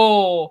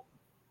 "Oh,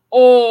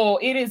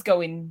 it is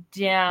going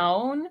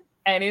down,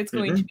 and it's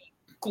going to be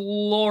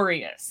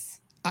glorious."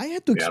 I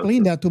had to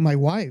explain that to my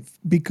wife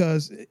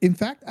because, in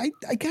fact, I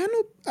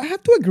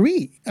have to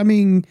agree. I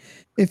mean,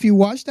 if you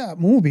watch that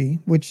movie,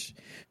 which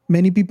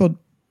many people,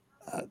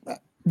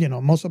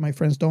 most of my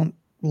friends don't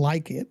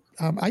like it.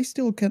 I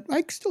still kind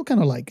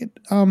of like it.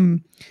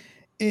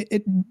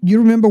 You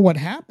remember what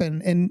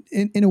happened, and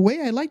in a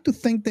way, I like to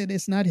think that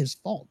it's not his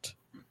fault.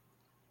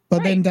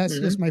 But then that's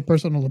just my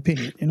personal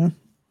opinion,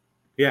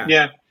 Yeah.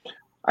 Yeah.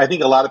 I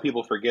think a lot of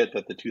people forget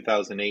that the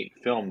 2008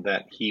 film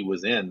that he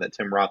was in, that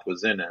Tim Roth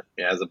was in it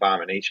as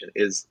Abomination,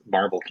 is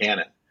Marvel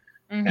canon.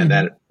 Mm-hmm.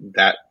 And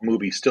that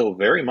movie still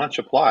very much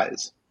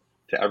applies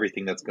to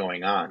everything that's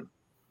going on.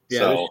 Yeah,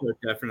 so, this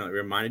show definitely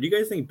reminded. Do you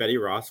guys think Betty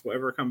Ross will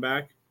ever come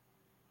back?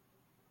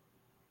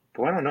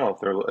 Well, I don't know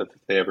if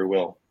they ever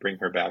will bring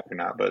her back or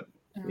not, but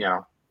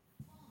yeah.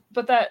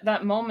 But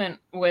that moment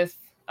with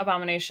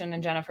Abomination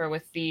and Jennifer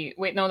with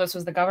this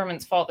was the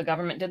government's fault. The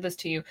government did this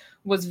to you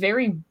was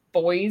very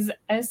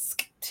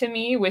boys-esque to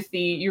me, with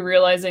you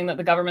realizing that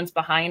the government's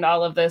behind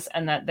all of this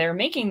and that they're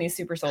making these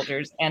super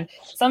soldiers, and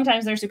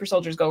sometimes their super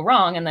soldiers go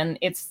wrong, and then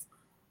it's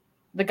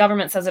the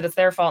government says that it's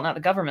their fault, not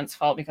the government's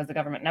fault, because the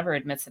government never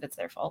admits that it's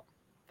their fault.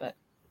 But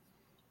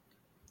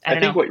I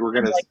think what we're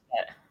gonna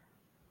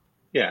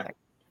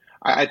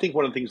I think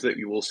one of the things that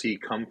you will see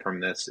come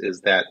from this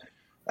is that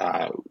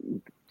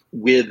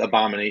with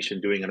Abomination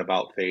doing an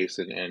about face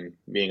and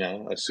being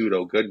a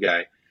pseudo good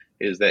guy,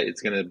 is that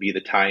it's going to be the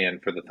tie-in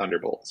for the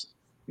Thunderbolts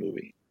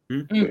movie,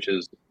 which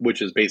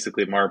is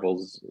basically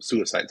Marvel's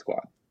Suicide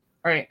Squad,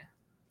 right?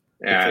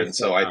 And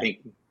so I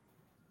think,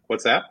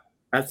 what's that?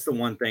 That's the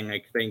one thing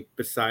I think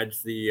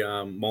besides the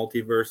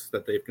multiverse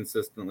that they've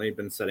consistently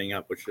been setting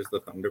up, which is the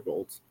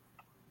Thunderbolts.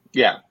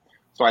 Yeah,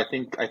 so I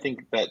think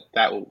that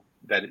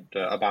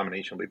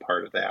Abomination will be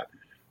part of that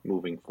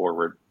moving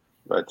forward.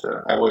 But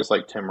I always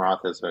liked Tim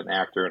Roth as an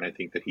actor, and I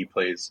think that he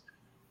plays,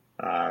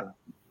 the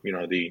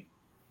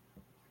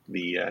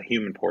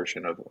human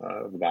portion of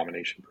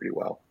Abomination pretty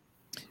well.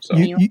 So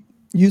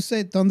you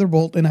said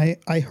Thunderbolt, and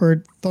I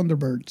heard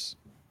Thunderbirds.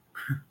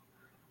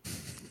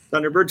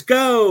 Thunderbirds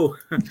go!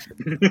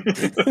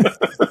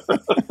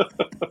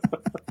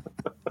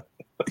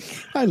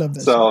 I love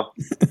that. So,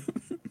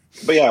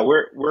 but yeah,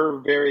 we're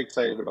very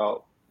excited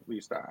about. At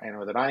least I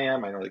know that I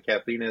am. I know that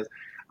Kathleen is.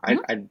 I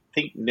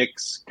think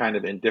Nick's kind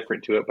of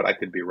indifferent to it, but I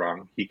could be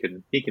wrong. He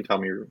can tell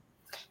me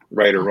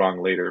right or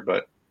wrong later.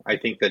 But I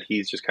think that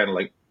he's just kind of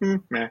like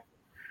meh.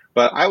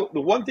 But the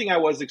one thing I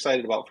was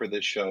excited about for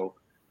this show,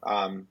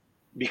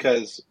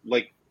 because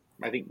like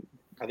I think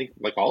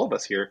like all of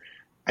us here,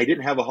 I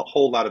didn't have a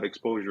whole lot of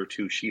exposure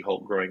to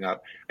She-Hulk growing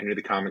up. I knew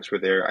the comics were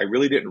there. I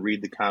really didn't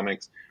read the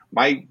comics.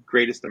 My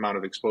greatest amount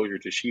of exposure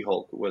to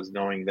She-Hulk was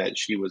knowing that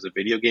she was a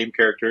video game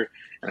character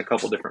in a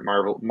couple different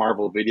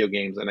Marvel video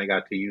games, and I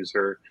got to use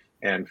her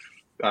and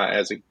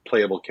as a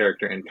playable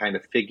character and kind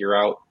of figure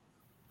out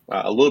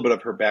a little bit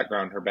of her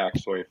background, her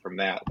backstory from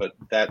that. But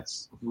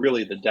that's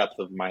really the depth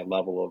of my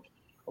level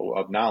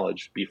of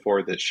knowledge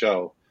before this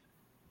show.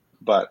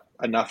 But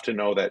enough to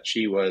know that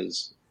she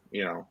was,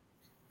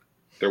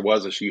 there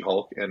was a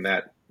She-Hulk and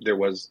that there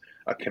was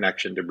a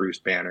connection to Bruce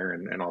Banner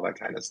and all that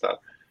kind of stuff.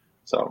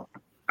 So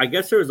I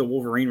guess there was a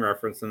Wolverine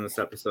reference in this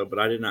episode, but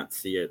I did not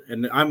see it.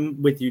 And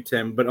I'm with you,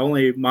 Tim, but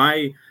only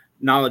my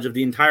knowledge of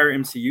the entire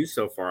MCU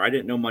so far. I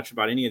didn't know much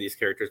about any of these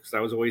characters because I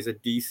was always a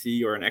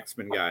DC or an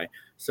X-Men guy.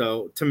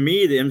 So to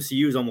me, the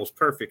MCU is almost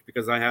perfect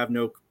because I have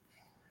no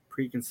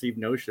preconceived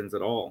notions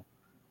at all.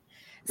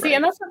 See, right.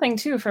 And that's the thing,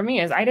 too, for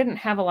me, is I didn't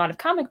have a lot of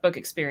comic book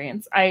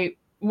experience. I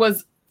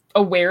was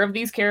aware of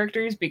these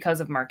characters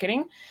because of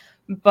marketing,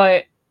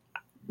 but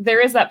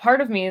there is that part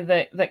of me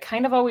that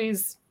kind of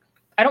always,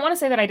 I don't want to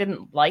say that I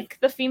didn't like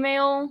the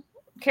female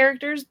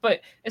characters, but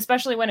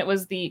especially when it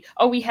was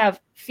we have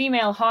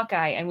female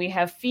Hawkeye and we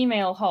have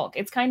female Hulk.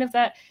 It's kind of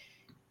that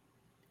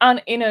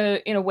in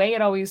a way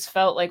it always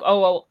felt like,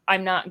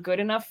 I'm not good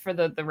enough for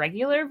the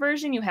regular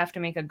version. You have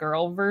to make a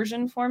girl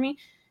version for me.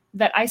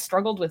 That I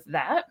struggled with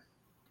that.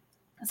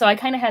 So I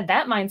kind of had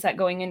that mindset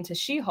going into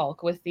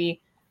She-Hulk with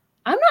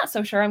I'm not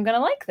so sure I'm going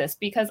to like this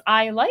because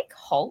I like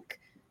Hulk.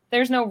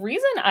 There's no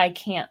reason I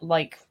can't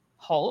like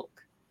Hulk.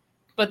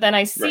 But then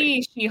I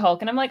see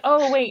She-Hulk and I'm like,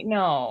 oh, wait,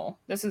 no,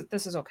 this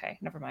is okay.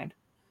 Never mind.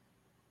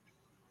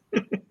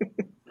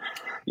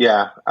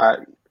 Yeah. I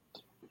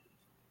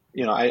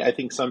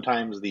think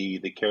sometimes the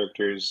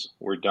characters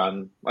were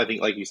done, I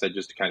think, like you said,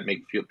 just to kind of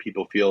make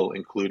people feel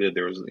included.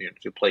 There was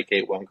to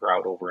placate one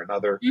crowd over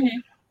another. Mm-hmm.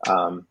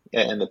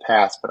 In the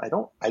past, but I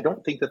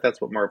don't think that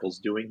that's what Marvel's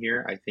doing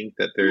here. I think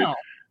that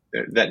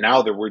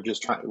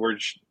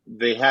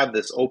they have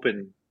this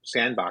open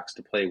sandbox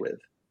to play with,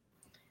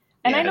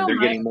 and they're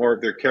getting more of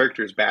their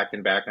characters back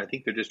and back. And I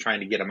think they're just trying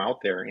to get them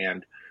out there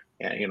and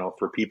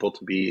for people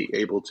to be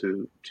able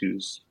to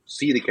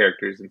see the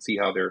characters and see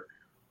how they're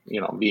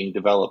being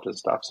developed and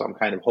stuff. So I'm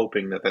kind of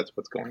hoping that that's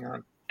what's going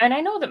on. And I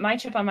know that my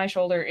chip on my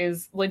shoulder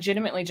is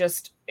legitimately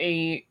just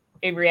a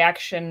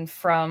reaction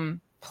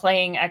from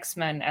playing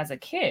X-Men as a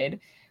kid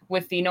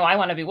with I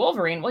want to be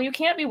Wolverine. Well, you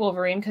can't be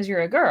Wolverine because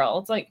you're a girl.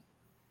 It's like,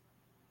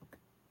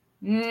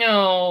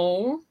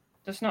 no,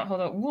 that's not how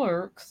that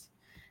works.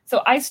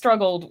 So I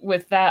struggled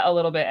with that a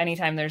little bit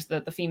anytime there's the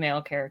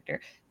female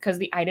character because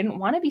I didn't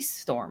want to be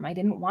Storm. I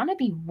didn't want to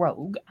be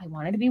Rogue. I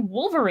wanted to be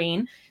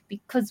Wolverine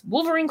because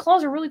Wolverine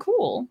claws are really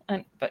cool.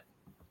 But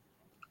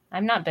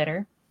I'm not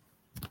bitter.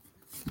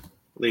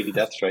 Lady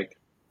Deathstrike.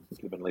 You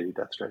could have been Lady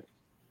Deathstrike.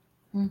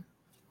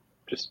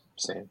 Just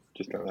saying,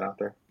 just throwing that out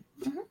there.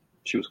 Mm-hmm.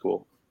 She was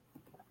cool.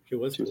 She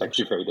was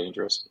actually very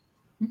dangerous.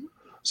 Mm-hmm.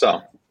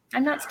 So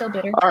I'm not still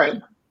bitter. All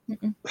right.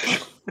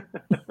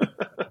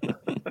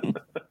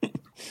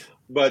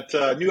 But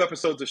new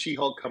episodes of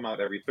She-Hulk come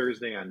out every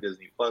Thursday on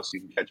Disney Plus.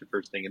 You can catch it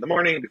first thing in the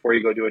morning before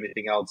you go do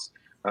anything else.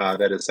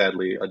 That is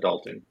sadly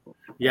adulting.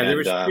 Yeah, there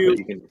was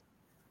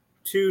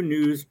two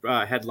news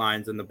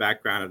headlines in the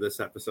background of this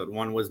episode.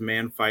 One was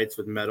man fights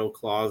with metal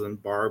claws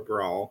and bar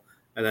brawl,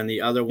 and then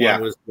the other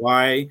one was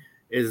why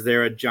is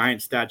there a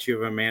giant statue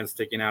of a man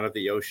sticking out of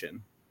the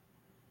ocean?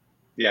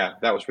 Yeah,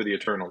 that was for the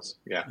Eternals.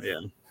 Yeah.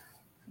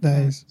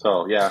 Nice.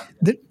 So yeah,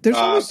 there's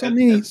always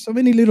so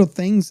many little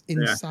things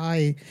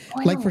inside.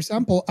 Yeah. Like for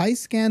example, I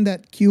scanned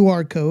that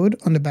QR code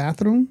on the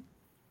bathroom,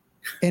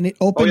 and it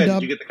opened up.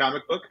 Did you get the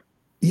comic book?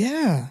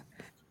 Yeah,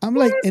 I'm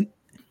like, and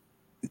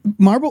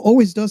Marvel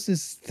always does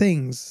these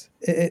things,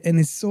 and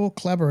it's so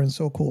clever and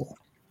so cool.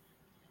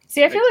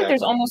 See, I feel like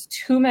there's almost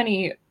too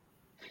many.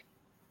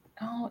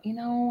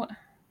 Oh,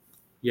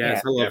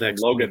 Yes, I love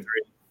X-23.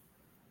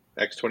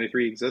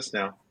 X-23 exists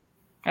now.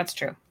 That's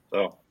true.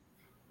 So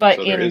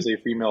there is a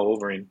female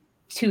Wolverine.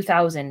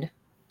 2000,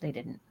 they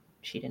didn't.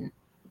 She didn't.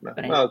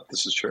 Well,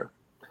 this is true.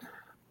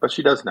 But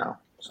she does now.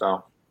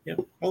 So yeah,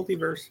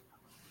 multiverse.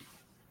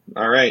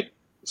 All right.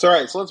 So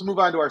let's move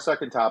on to our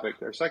second topic.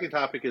 Our second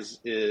topic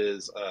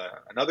is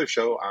another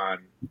show on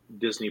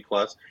Disney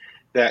Plus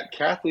that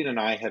Kathleen and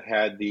I have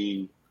had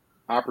the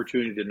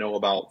opportunity to know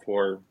about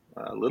for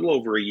a little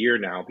over a year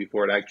now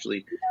before it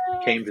actually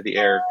came to the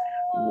air.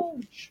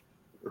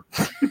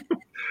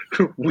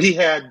 We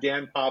had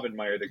Dan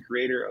Povenmire, the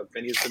creator of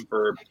Phineas and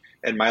Ferb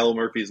and Milo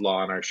Murphy's Law,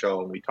 on our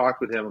show, and we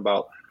talked with him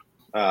about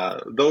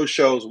those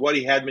shows, what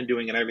he had been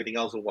doing, and everything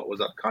else, and what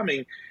was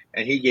upcoming.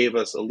 And he gave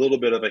us a little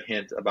bit of a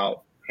hint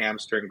about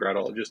Hamster and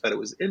Gretel, just that it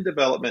was in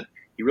development.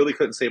 He really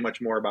couldn't say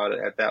much more about it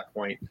at that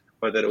point,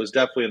 but that it was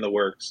definitely in the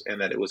works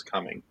and that it was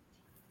coming.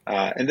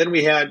 And then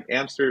we had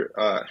Amber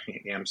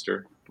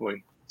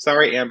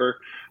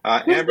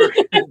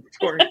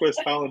Tornquist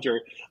Hollinger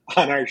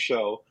on our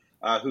show,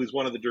 who's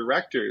one of the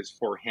directors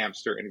for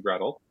Hamster and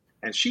Gretel.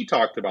 And she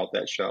talked about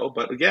that show.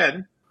 But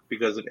again,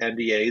 because of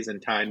NDAs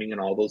and timing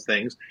and all those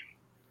things,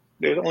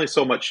 there's only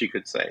so much she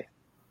could say.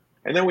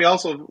 And then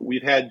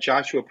we've had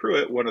Joshua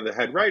Pruitt, one of the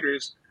head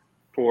writers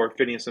for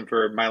Phineas and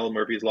Ferb, Milo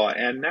Murphy's Law,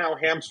 and now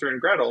Hamster and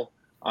Gretel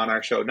on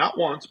our show, not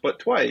once, but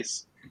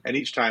twice. And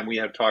each time we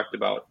have talked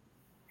about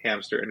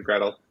Hamster and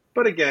Gretel.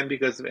 But again,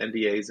 because of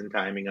NDAs and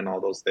timing and all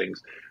those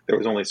things, there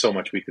was only so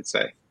much we could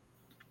say.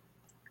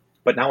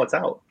 But now it's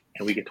out,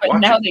 and we get to watch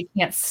it. Now they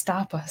can't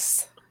stop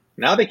us.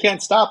 Now they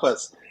can't stop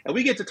us, and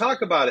we get to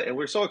talk about it, and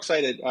we're so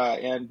excited.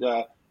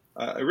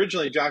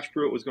 Originally, Josh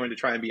Pruitt was going to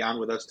try and be on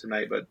with us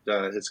tonight, but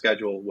his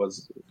schedule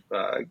was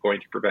going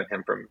to prevent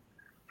him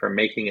from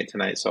making it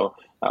tonight. So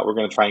we're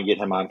going to try and get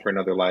him on for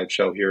another live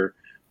show here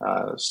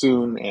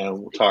soon, and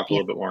we'll talk a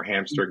little bit more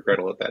Hamster and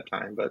Gretel at that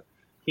time. But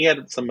he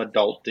had some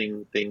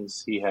adulting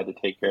things he had to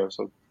take care of,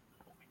 so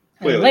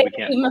clearly we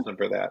can't hold him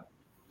for that.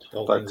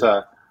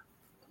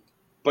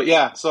 But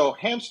yeah, so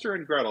Hamster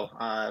and Gretel.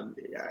 I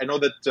know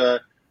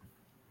that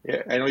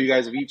I know you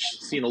guys have each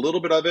seen a little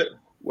bit of it.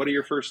 What are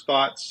your first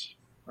thoughts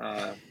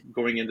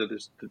going into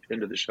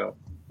the show?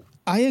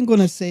 I am going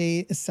to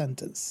say a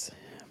sentence.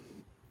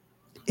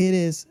 It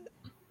is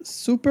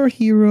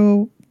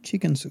superhero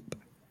chicken soup.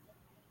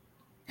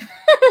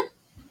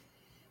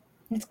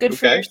 It's good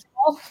for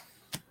yourself.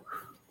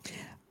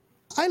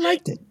 I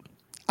liked it.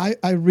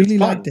 I really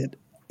liked it.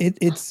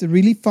 It's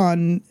really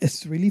fun.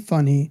 It's really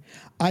funny.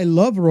 I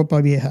love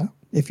Ropa Vieja.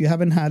 If you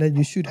haven't had it,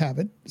 you should have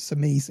it. It's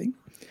amazing.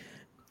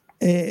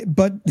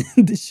 But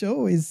the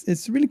show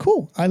it's really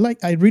cool. I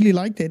really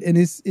liked it, and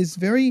it's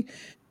very,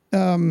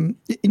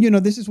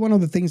 this is one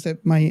of the things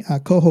that my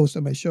co-host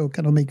on my show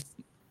kind of make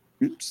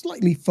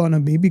slightly fun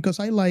of me, because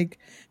I like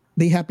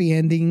the happy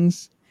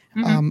endings.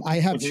 Mm-hmm. I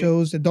have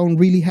shows that don't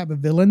really have a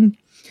villain,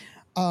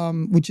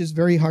 which is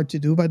very hard to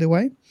do, by the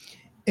way.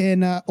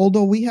 And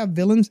although we have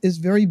villains, it's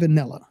very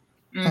vanilla.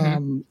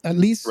 At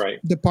least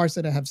the parts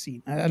that I have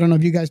seen. I don't know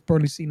if you guys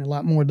probably seen a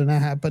lot more than I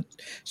have, but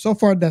so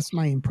far that's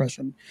my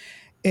impression.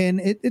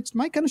 And it's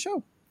my kind of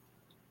show.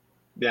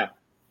 Yeah,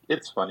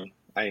 it's funny.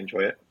 I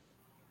enjoy it.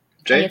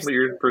 Jay, what are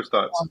your first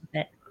thoughts?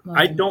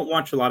 I don't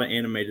watch a lot of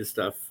animated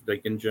stuff,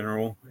 like in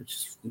general. It's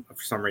just,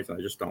 for some reason,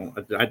 I just don't.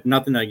 I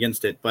nothing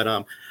against it,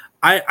 but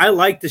I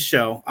like the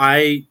show.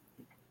 I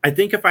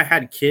think if I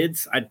had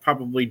kids, I'd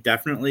probably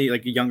definitely,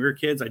 like younger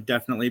kids, I'd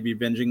definitely be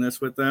binging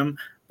this with them.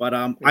 But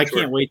I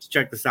can't wait to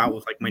check this out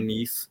with like my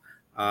niece.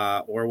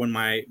 Or when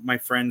my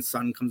friend's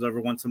son comes over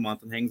once a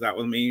month and hangs out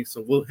with me.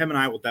 So him and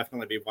I will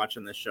definitely be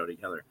watching this show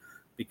together,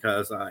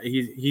 because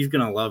he's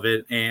going to love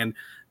it. And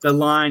the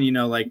line,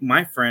 like,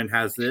 my friend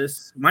has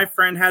this, my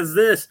friend has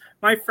this,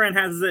 my friend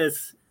has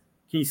this.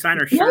 Can you sign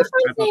her shirt? My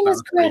friend's name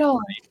is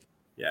Gretel.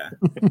 Yeah.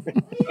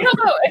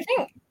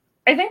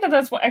 I think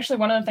that's actually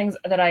one of the things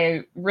that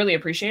I really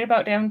appreciate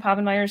about Dan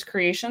Povenmire's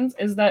creations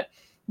is that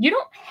you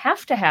don't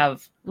have to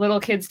have little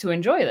kids to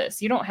enjoy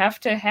this. You don't have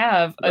to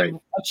have a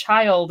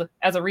child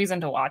as a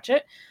reason to watch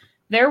it.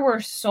 There were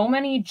so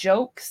many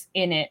jokes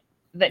in it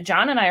that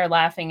John and I are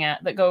laughing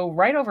at that go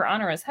right over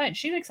Anara's head.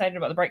 She's excited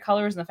about the bright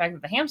colors and the fact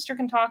that the hamster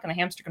can talk and the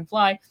hamster can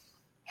fly.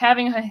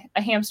 Having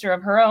a hamster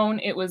of her own,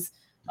 it was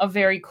a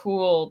very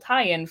cool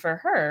tie-in for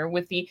her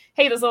with the,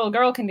 hey, this little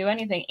girl can do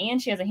anything,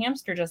 and she has a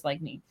hamster just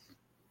like me.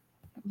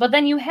 But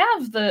then you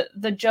have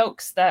the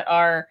jokes that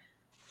are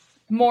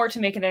more to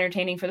make it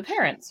entertaining for the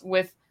parents,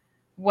 with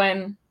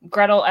when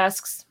Gretel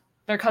asks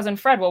their cousin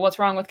Fred, well, what's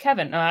wrong with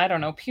Kevin? I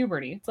don't know,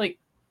 puberty. It's like,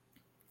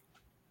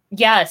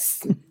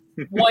 yes,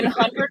 100%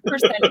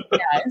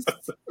 yes.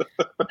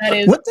 That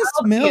is what the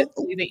smell?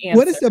 The answer.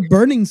 What is the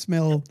burning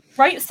smell?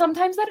 Right?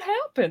 Sometimes that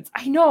happens.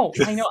 I know.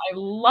 I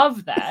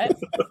love that.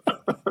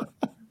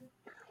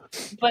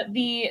 But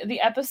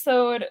the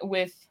episode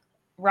with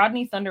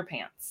Rodney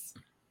Thunderpants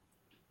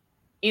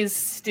is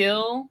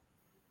still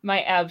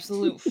my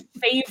absolute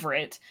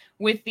favorite,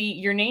 with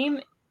your name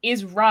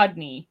is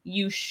Rodney,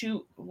 you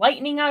shoot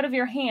lightning out of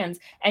your hands,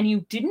 and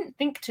you didn't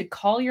think to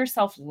call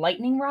yourself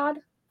Lightning Rod?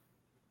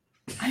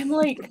 I'm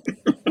like,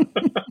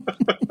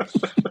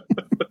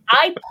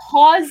 I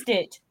paused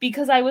it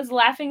because I was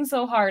laughing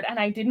so hard and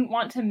I didn't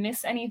want to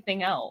miss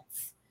anything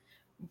else.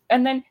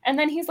 And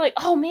then he's like,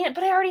 oh man,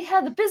 but I already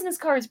had the business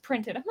cards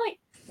printed. I'm like,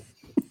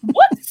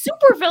 what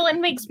supervillain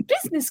makes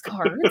business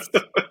cards?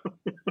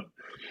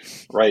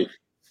 Right.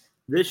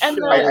 This show,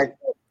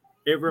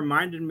 it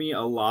reminded me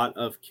a lot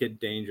of Kid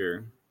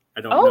Danger. I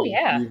I don't know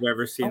yeah. if you've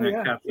ever seen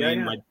that,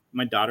 Kathleen. Yeah.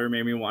 My daughter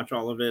made me watch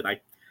all of it.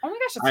 Oh my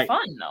gosh, it's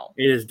fun though.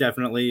 It is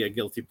definitely a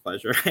guilty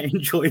pleasure. I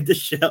enjoyed the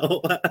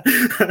show.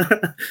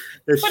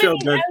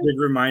 Did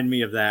remind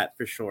me of that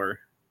for sure.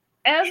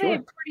 As a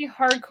pretty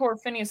hardcore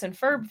Phineas and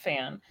Ferb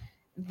fan,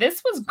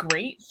 this was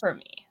great for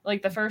me.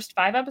 Like the first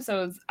 5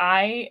 episodes,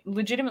 I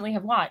legitimately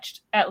have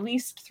watched at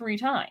least 3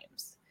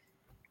 times.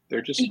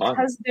 They're just fun.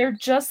 Because they're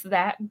just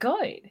that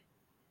good.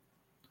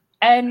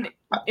 And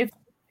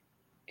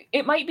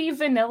it might be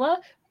vanilla,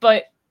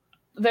 but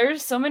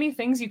there's so many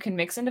things you can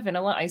mix into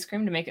vanilla ice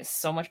cream to make it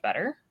so much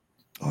better.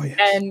 Oh yes.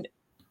 And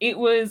it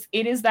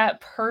is that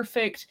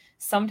perfect.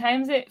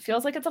 Sometimes it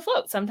feels like it's a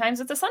float.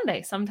 Sometimes it's a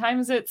sundae.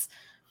 Sometimes it's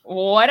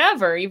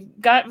whatever.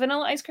 You've got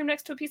vanilla ice cream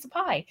next to a piece of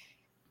pie.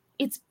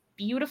 It's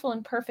beautiful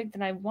and perfect,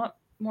 and I want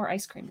more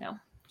ice cream now.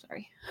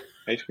 Sorry.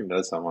 Ice cream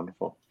does sound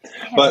wonderful.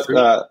 Yeah, but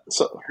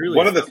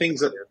one of the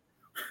things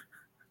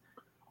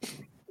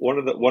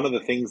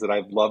that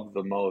I've loved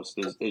the most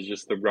is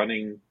just the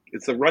running.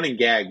 It's a running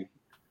gag,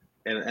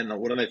 and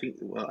one of the things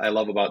I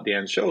love about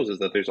Dan's shows is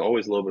that there's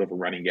always a little bit of a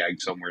running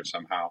gag somewhere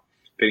somehow.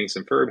 Phineas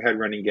and Ferb had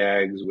running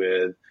gags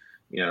with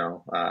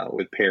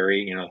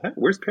Perry. Hey,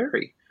 where's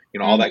Perry?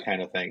 All that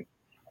kind of thing.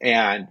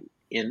 And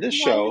in this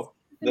show,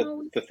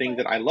 the thing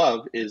that I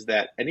love is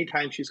that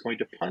anytime she's going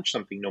to punch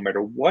something, no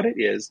matter what it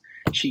is,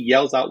 she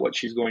yells out what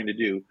she's going to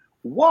do.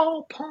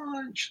 Wall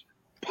punch,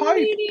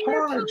 pipe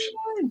punch,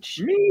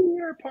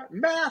 meteor punch,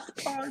 math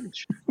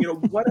punch,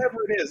 whatever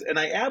it is. And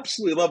I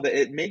absolutely love that.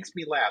 It makes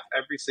me laugh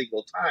every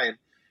single time.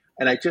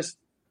 And it's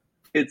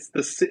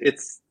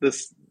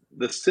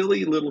the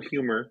silly little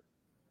humor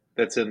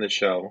that's in the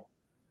show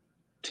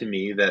to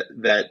me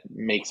that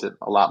makes it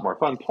a lot more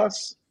fun.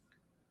 Plus,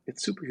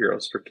 it's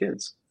superheroes for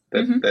kids.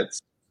 That's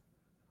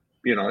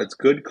it's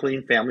good,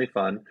 clean family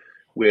fun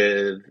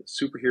with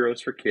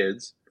superheroes for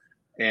kids.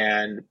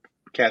 And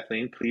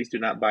Kathleen, please do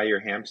not buy your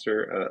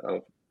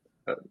hamster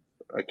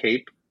a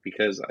cape,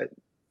 because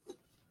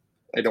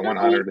I don't want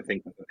Honor to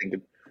think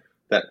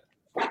that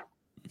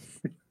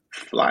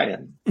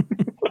flying.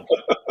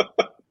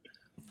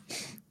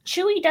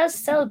 Chewie does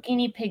sell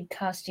guinea pig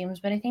costumes,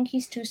 but I think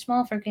he's too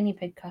small for guinea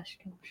pig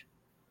costumes.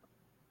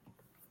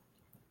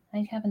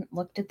 I haven't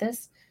looked at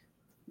this.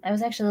 I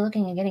was actually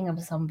looking at getting him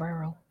a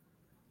sombrero.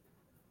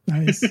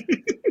 Nice.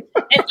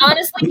 And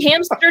honestly,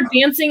 hamster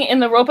dancing in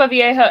the Ropa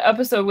Vieja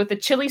episode with the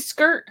chili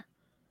skirt.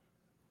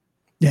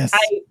 Yes.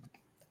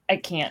 I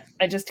can't.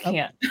 I just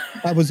can't.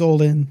 I was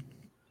all in.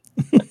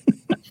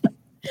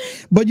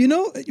 But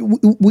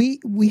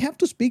we have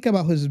to speak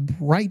about his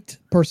bright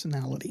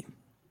personality.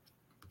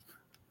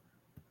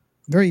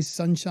 Very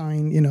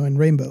sunshine, and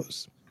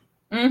rainbows.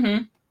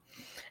 Mm-hmm.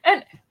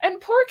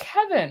 And poor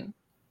Kevin.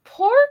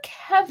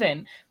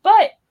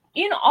 But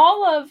in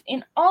all of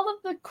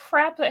the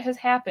crap that has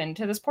happened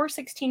to this poor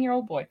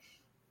 16-year-old boy,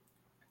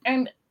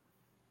 and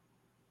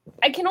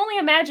I can only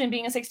imagine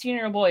being a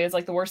 16-year-old boy is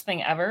like the worst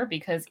thing ever,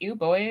 because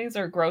boys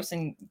are gross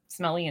and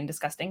smelly and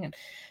disgusting.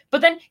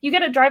 But then you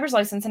get a driver's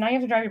license, and now you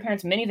have to drive your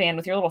parents' minivan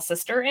with your little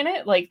sister in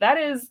it. Like that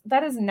is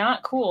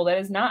not cool. That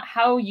is not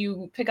how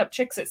you pick up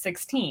chicks at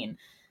 16.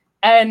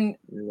 And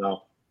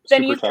no,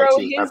 then you throw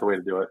not the way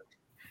to do it.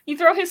 You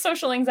throw his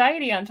social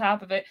anxiety on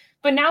top of it,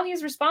 but now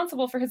he's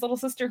responsible for his little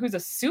sister who's a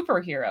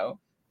superhero.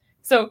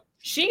 So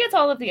she gets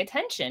all of the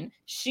attention.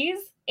 She's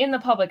in the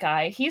public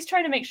eye. He's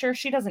trying to make sure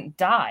she doesn't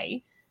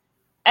die.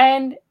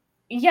 And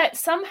yet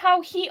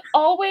somehow he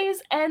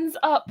always ends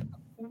up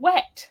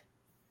wet.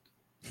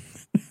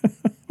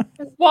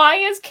 Why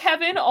is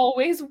Kevin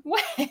always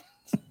wet?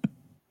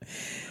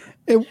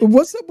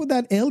 What's up with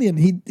that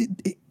alien?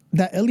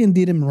 That alien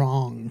did him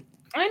wrong.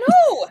 I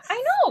know.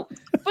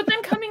 But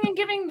then coming and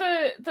giving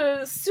the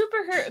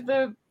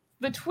superhero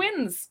the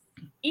twins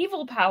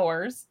evil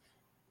powers,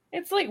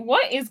 it's like,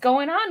 what is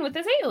going on with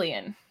this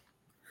alien?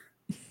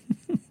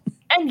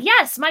 And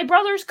yes, my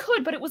brothers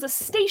could, but it was a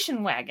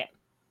station wagon.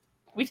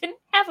 We didn't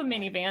have a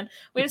minivan.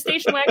 We had a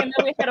station wagon,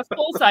 then we had a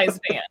full-size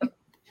van.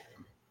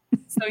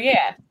 So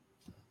yeah,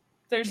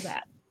 there's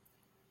that.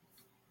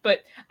 But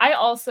I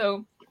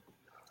also,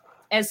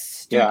 as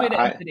stupid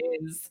as it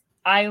is,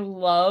 I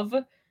love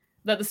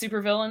that the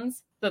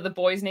supervillains, that the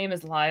boy's name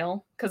is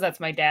Lyle, because that's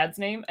my dad's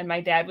name, and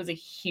my dad was a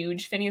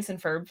huge Phineas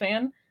and Ferb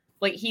fan.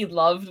 Like, he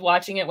loved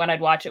watching it when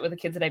I'd watch it with the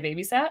kids that I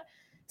babysat.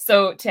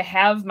 So to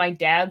have my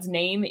dad's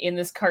name in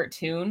this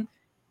cartoon,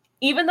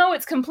 even though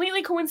it's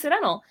completely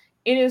coincidental,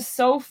 it is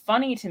so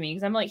funny to me,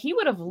 because I'm like, he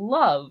would have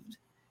loved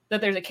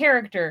that there's a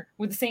character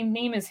with the same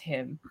name as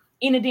him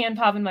in a Dan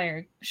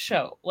Povenmire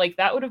show. Like,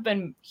 that would have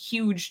been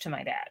huge to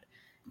my dad.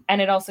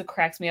 And it also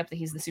cracks me up that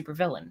he's the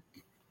supervillain.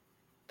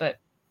 But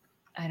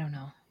I don't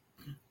know.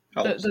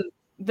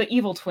 The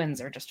evil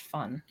twins are just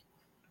fun.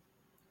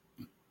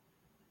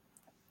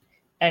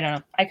 I don't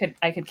know.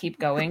 I could keep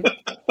going.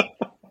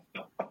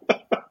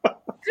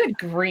 Good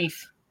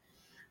grief.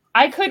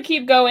 I could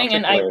keep going,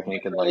 and I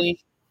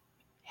really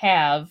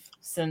have,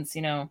 since,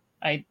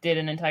 I did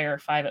an entire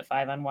 5 at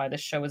 5 on why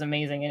this show is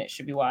amazing and it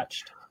should be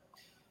watched.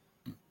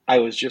 I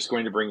was just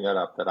going to bring that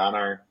up, that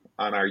on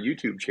on our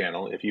YouTube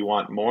channel if you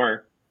want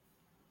more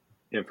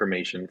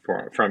information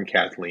from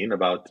Kathleen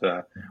about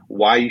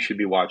why you should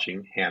be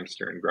watching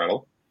Hamster and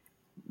Gretel.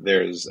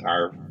 There's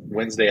our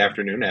Wednesday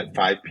afternoon at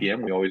 5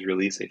 p.m. We always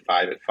release a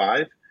 5 at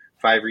 5.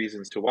 5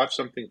 reasons to watch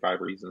something,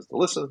 5 reasons to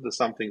listen to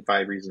something,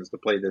 5 reasons to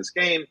play this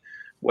game,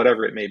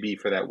 whatever it may be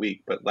for that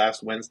week. But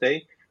last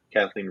Wednesday,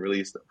 Kathleen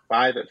released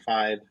 5 at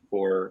 5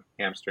 for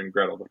Hamster and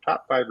Gretel, the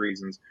top 5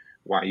 reasons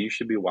why you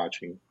should be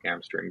watching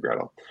Hamster and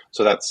Gretel.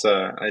 So that's,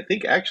 I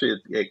think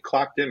actually it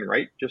clocked in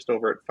right just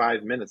over at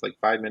 5 minutes, like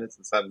 5 minutes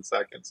and 7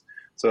 seconds.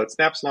 So it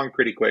snaps along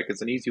pretty quick.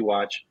 It's an easy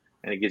watch,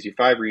 and it gives you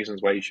 5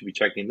 reasons why you should be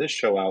checking this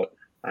show out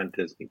on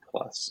Disney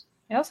Plus.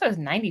 It also has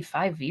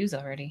 95 views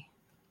already.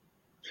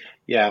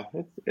 Yeah,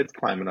 it's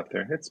climbing up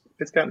there.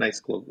 It's got a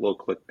nice little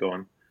click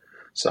going.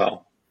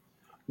 So,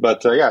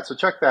 but yeah, so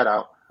check that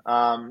out.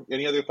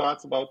 Any other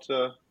thoughts about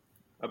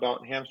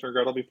Hamster and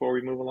Gretel before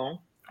we move along?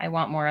 I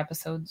want more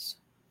episodes.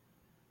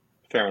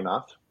 Fair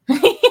enough.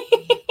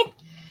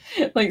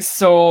 Like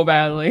so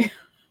badly.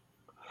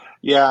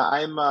 Yeah,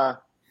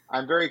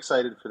 I'm very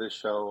excited for this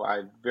show.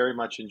 I very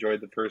much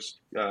enjoyed the first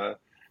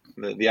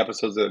the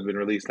episodes that have been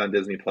released on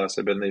Disney Plus.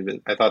 I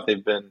thought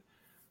they've been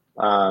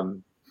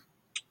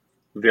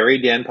very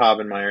Dan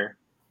Povenmire,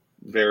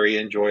 very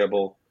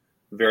enjoyable,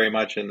 very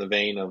much in the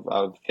vein of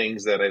other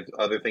things that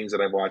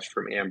I've watched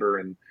from Amber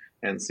and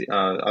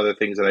other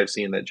things that I've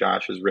seen that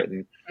Josh has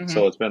written. Mm-hmm.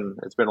 So it's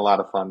been a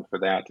lot of fun for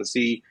that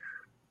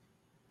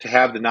to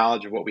have the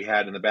knowledge of what we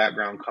had in the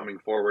background coming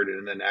forward,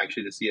 and then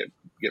actually to see it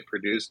get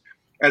produced.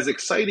 As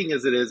exciting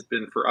as it has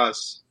been for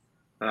us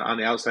on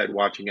the outside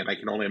watching it, I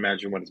can only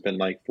imagine what it's been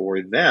like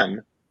for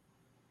them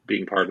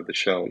being part of the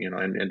show,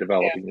 and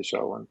developing the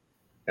show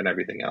and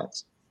everything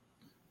else.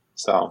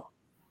 So,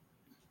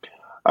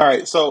 all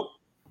right. So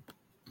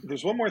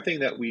there's one more thing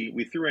that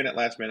we threw in at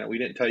last minute. We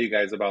didn't tell you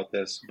guys about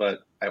this,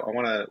 but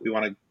we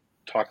want to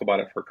talk about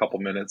it for a couple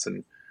minutes,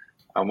 and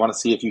I want to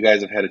see if you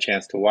guys have had a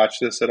chance to watch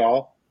this at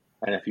all,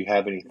 and if you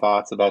have any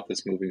thoughts about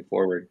this moving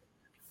forward.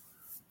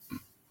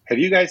 Have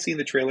you guys seen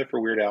the trailer for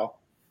Weird Al?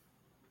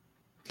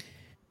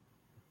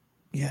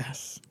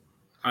 Yes.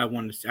 I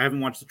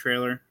haven't watched the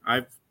trailer.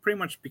 I've pretty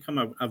much become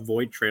a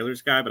avoid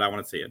trailers guy, but I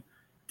want to see it.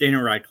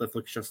 Daniel Radcliffe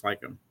looks just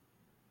like him.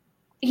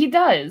 He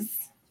does.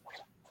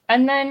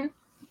 And then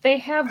they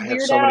have I Weird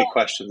have so Al. many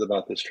questions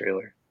about this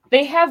trailer.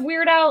 They have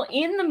Weird Al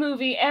in the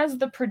movie as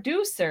the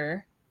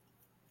producer.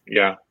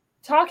 Yeah.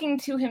 Talking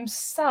to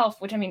himself,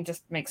 which I mean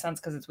just makes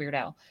sense because it's Weird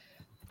Al.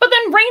 But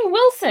then Rainn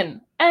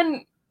Wilson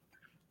and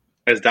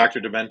as Dr.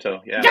 Demento,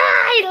 yeah.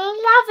 I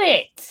love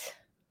it.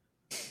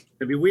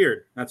 It'd be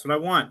weird. That's what I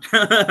want.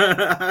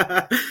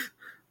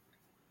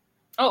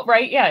 Oh,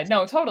 right. Yeah,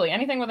 no, totally.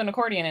 Anything with an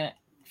accordion in it,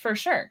 for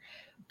sure.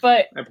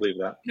 But I believe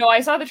that. No,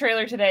 I saw the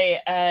trailer today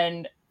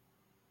and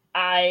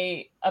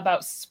I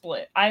about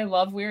split. I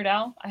love Weird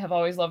Al. I have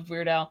always loved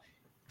Weird Al.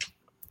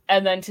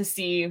 And then to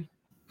see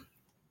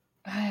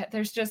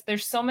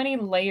there's so many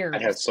layers.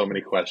 I have so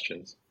many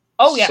questions.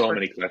 Oh yeah, so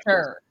many questions.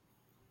 Sure.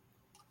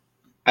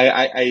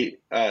 I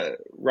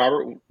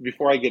Robert,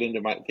 before I get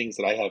into my things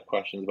that I have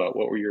questions about,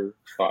 what were your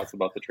thoughts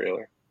about the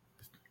trailer?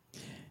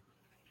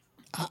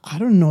 I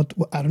don't know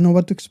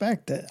what to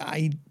expect.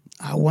 I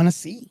want to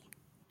see.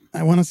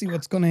 I want to see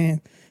what's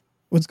gonna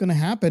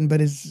happen,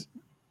 but it's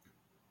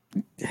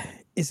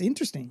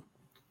interesting.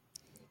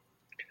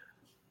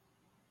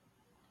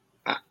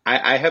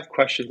 I have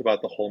questions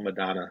about the whole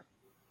Madonna.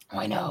 Oh,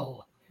 I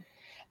know.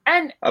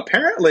 And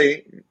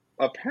apparently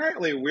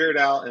Weird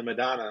Al and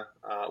Madonna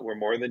were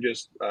more than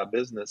just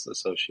business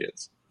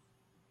associates,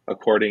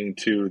 according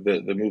to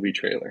the movie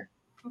trailer.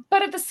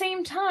 But at the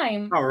same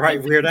time... All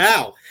right, Weird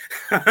Al.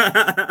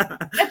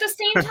 At the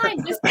same time,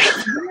 this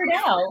is Weird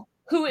Al,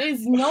 who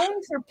is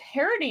known for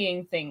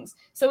parodying things.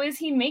 So is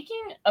he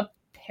making a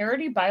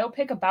parody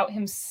biopic about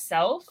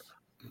himself?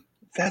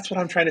 That's what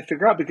I'm trying to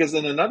figure out, because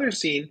in another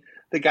scene,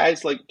 the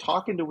guy's like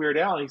talking to Weird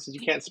Al, and he says,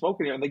 "You can't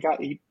smoke in here."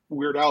 And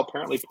Weird Al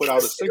apparently put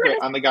out a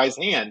cigarette on the guy's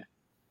hand.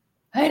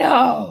 I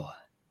know.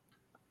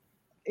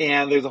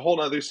 And there's a whole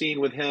other scene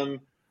with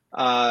him.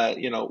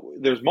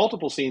 There's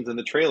multiple scenes in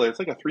the trailer. It's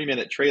like a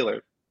 3-minute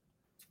trailer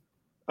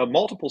of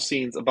multiple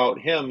scenes about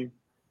him,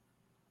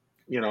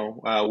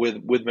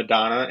 with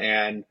Madonna.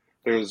 And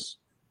there's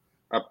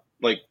a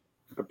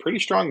pretty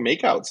strong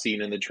makeout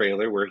scene in the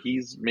trailer where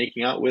he's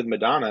making out with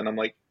Madonna. And I'm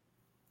like,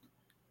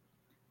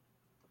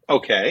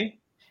 okay,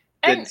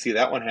 didn't see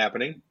that one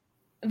happening.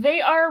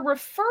 They are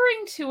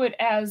referring to it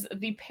as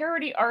the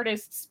parody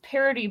artist's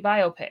parody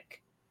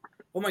biopic.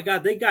 Oh my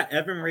God, they got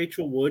Evan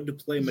Rachel Wood to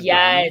play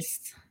Madonna.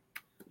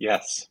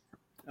 Yes.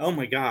 Oh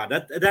my God,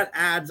 that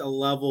adds a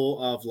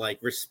level of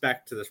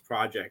respect to this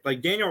project.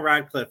 Daniel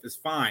Radcliffe is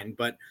fine,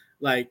 but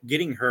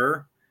getting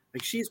her,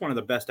 she's one of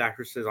the best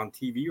actresses on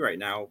TV right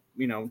now.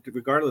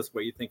 Regardless of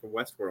what you think of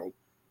Westworld.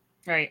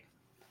 Right.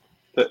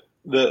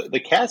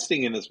 The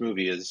casting in this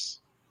movie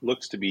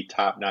looks to be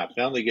top notch.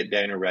 Not only get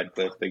Daniel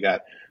Radcliffe, they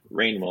got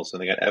Rainn Wilson,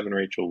 they got Evan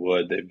Rachel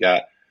Wood, they've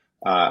got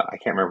I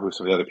can't remember who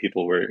some of the other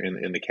people were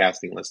in the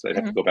casting list. I'd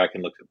have to go back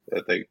and look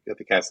at the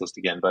cast list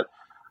again. But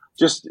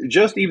just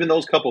even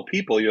those couple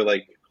people, you're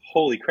like,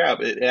 holy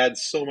crap! It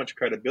adds so much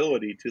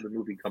credibility to the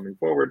movie coming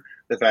forward.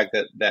 The fact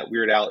that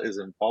Weird Al is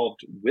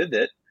involved with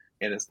it,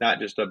 and it's not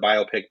just a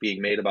biopic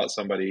being made about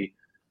somebody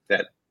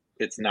that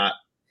it's not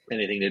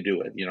anything to do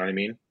with. You know what I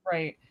mean?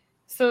 Right.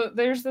 So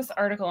there's this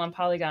article on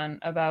Polygon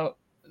about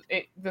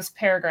it. This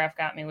paragraph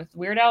got me with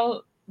Weird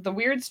Al. The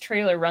Weird's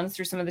trailer runs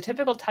through some of the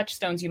typical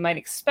touchstones you might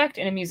expect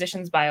in a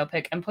musician's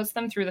biopic and puts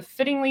them through the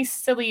fittingly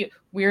silly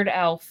Weird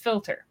Al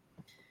filter.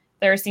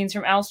 There are scenes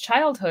from Al's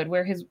childhood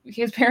where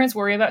his parents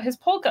worry about his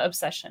polka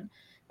obsession,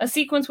 a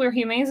sequence where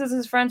he amazes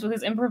his friends with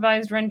his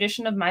improvised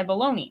rendition of My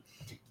Bologna,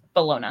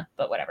 but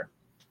whatever.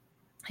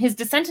 His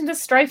descent into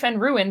strife and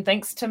ruin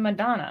thanks to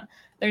Madonna.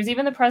 There's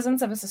even the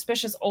presence of a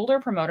suspicious older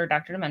promoter,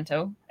 Dr.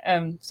 Demento,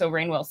 so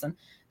Rainn Wilson,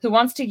 who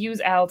wants to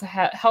use Al to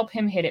help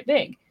him hit it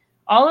big.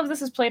 All of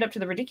this is played up to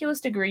the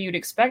ridiculous degree you'd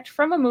expect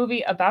from a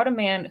movie about a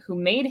man who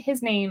made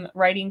his name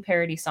writing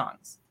parody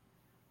songs.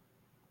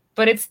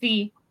 But it's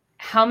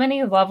how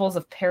many levels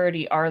of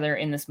parody are there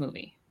in this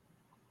movie?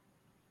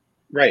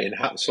 Right. And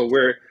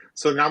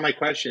so now my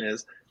question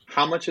is,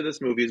 how much of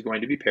this movie is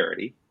going to be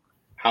parody?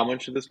 How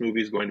much of this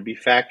movie is going to be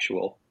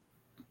factual?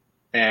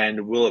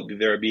 And will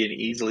there be an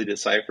easily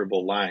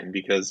decipherable line?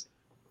 Because,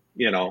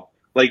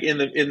 like in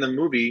the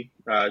movie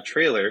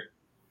trailer,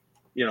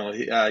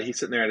 he's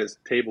sitting there at his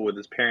table with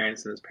his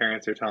parents, and his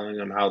parents are telling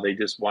him how they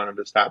just want him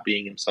to stop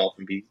being himself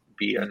and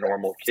be a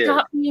normal kid.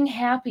 Stop being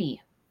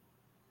happy.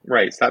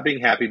 Right. Stop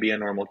being happy, be a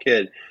normal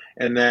kid.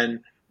 And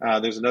then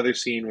there's another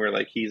scene where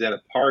like he's at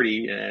a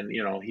party and,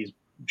 he's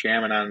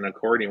jamming on an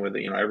accordion with,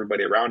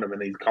 everybody around him,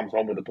 and he comes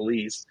home with the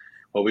police.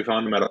 Well, we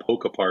found him at a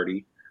polka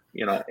party.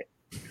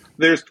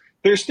 There's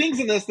things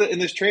in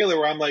this trailer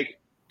where I'm like,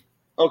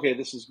 okay,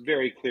 this is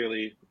very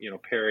clearly,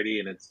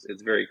 parody, and it's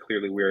very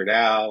clearly Weird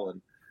Al.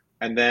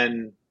 And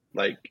then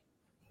like,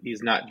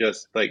 he's not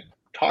just like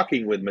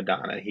talking with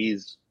Madonna.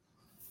 He's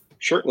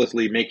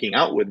shirtlessly making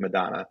out with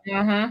Madonna,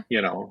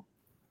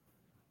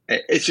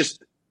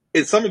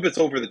 It's some of it's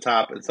over the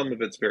top, and some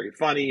of it's very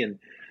funny, and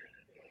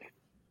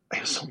I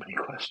have so many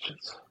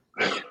questions.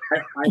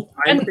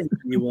 I think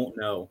you won't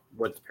know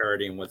what's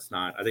parody and what's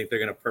not. I think they're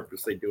going to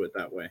purposely do it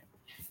that way.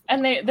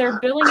 And they're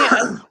billing it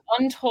as an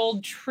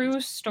untold true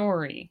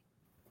story.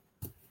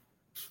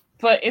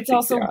 But it's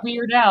also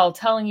Weird Al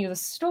telling you the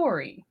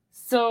story.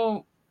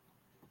 So,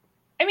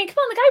 I mean, come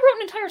on, the guy wrote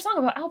an entire song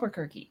about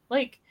Albuquerque.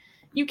 Like,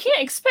 you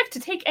can't expect to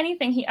take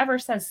anything he ever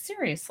says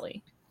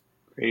seriously.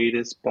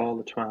 Greatest ball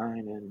of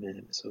twine in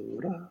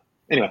Minnesota.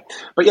 Anyway,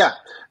 but yeah,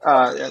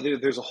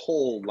 there's a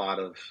whole lot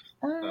of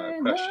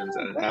questions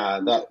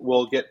that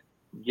will get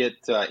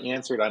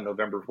answered on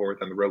November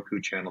 4th on the Roku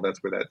channel.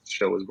 That's where that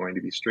show is going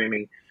to be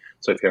streaming.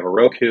 So if you have a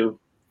Roku,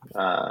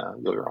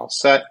 you're all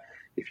set.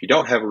 If you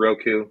don't have a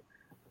Roku,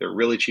 they're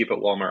really cheap at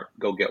Walmart.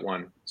 Go get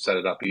one, set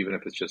it up, even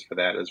if it's just for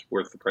that. It's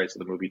worth the price of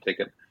the movie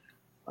ticket.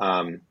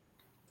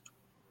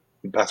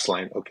 Best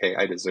line. Okay,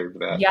 I deserve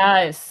that.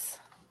 Yes.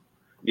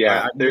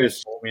 Yeah, I'm going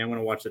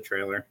to watch the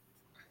trailer.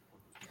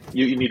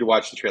 You need to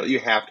watch the trailer. You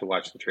have to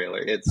watch the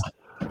trailer.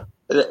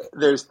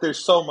 There's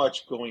so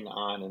much going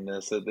on in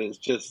this. It's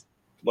just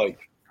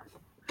like,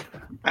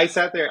 I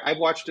sat there. I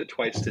watched it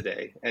twice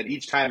today, and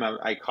each time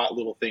I caught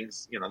little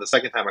things. The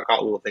second time I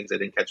caught little things I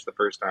didn't catch the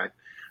first time,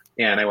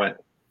 and I went,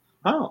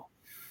 "Oh,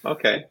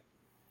 okay."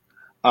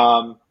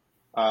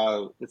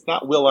 It's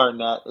not Will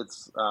Arnett.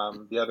 It's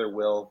the other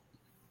Will.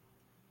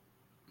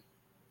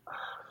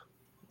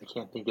 I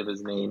can't think of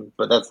his name,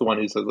 but that's the one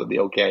who says that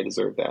okay, I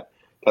deserve that.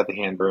 Got the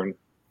hand burn.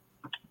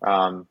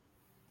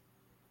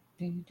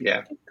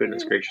 Yeah,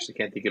 goodness gracious, I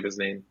can't think of his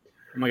name.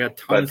 Oh my God,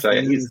 Thomas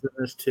Lennon is in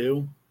this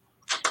too.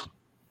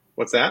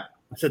 What's that?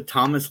 I said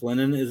Thomas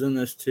Lennon is in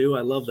this too.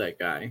 I love that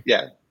guy.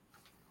 Yeah.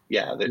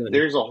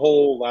 There's a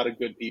whole lot of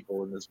good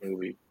people in this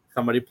movie.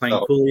 Somebody playing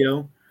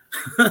Coolio.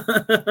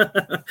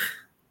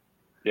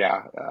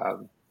 Yeah.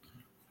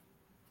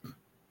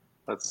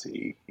 Let's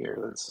see here.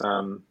 Let's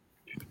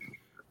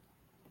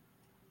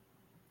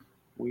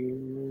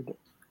Weird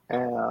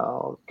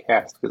Al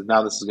cast, because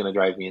now this is going to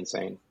drive me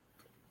insane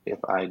if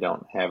I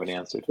don't have an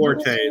answer to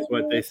Forte this. is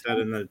what they said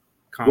in the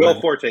comments.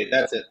 Will Forte,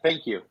 that's it.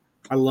 Thank you.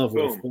 I love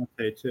Will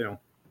Forte too.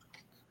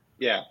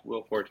 Yeah,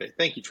 Will Forte.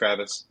 Thank you,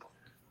 Travis.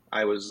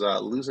 I was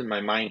losing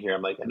my mind here.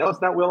 I'm like, I know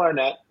it's not Will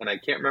Arnett, and I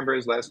can't remember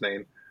his last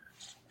name.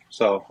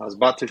 So I was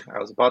about to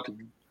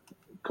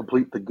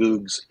complete the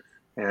Googs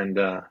and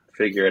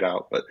figure it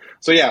out. But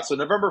so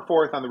November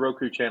 4th on the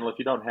Roku channel. If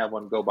you don't have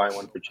one, go buy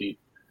one for cheap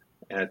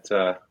at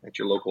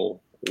your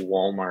local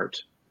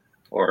Walmart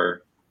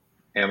or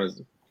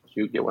Amazon.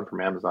 You get one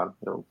from Amazon.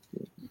 It'll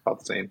be about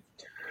the same.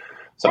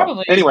 So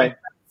probably anyway,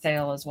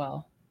 sale as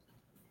well.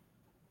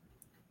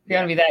 You're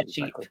gonna be that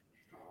cheap. Exactly.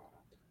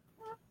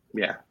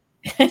 Yeah.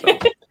 So.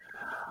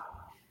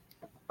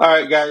 All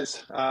right,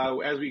 guys.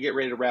 As we get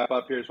ready to wrap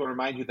up here, I just want to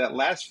remind you that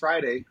last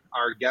Friday,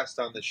 our guest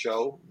on the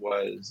show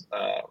was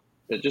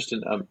just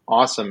an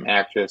awesome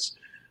actress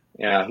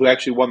who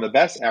actually won the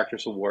Best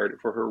Actress Award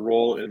for her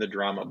role in the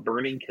drama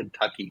Burning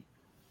Kentucky.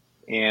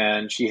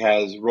 and she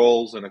has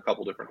roles in a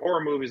couple different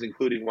horror movies,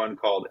 including one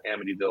called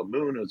Amityville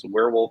Moon. It was a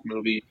werewolf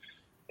movie,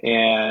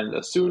 and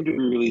a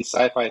soon-to-be-released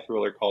sci-fi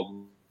thriller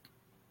called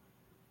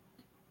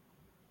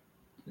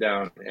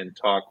Down and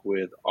Talk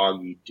with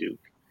Augie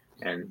Duke.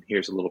 And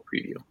here's a little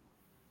preview.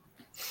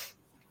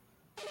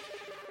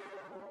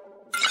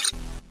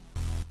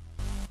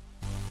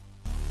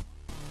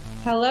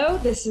 Hello,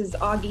 this is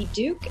Augie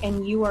Duke,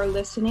 and you are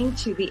listening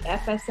to the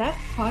FSF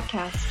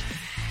podcast.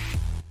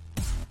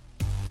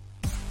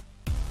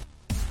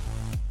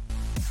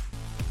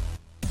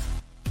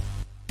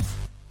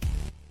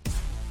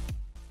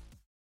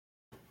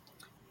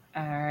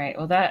 All right.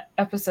 Well, that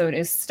episode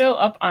is still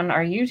up on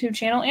our YouTube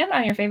channel and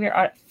on your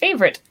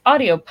favorite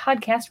audio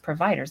podcast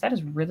providers. That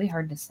is really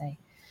hard to say.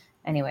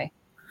 Anyway,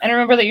 and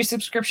remember that your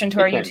subscription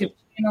to our YouTube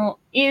channel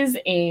is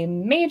a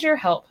major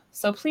help.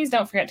 So please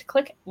don't forget to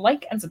click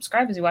like and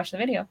subscribe as you watch the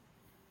video.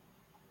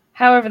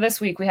 However,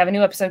 this week we have a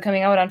new episode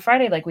coming out on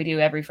Friday like we do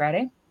every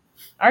Friday.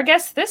 Our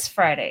guest this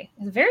Friday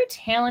is a very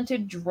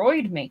talented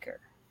droid maker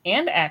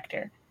and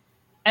actor,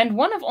 and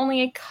one of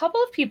only a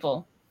couple of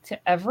people to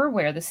ever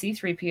wear the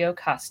C-3PO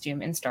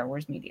costume in Star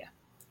Wars media.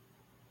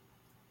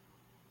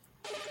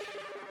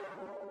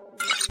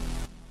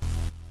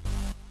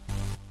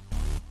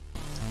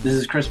 This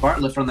is Chris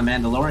Bartlett from The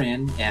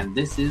Mandalorian, and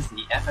this is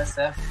the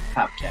FSF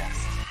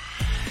PopCast.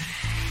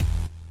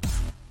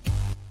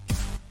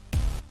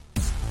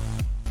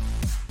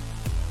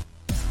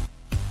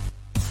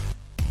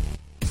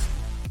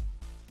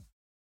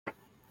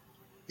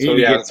 So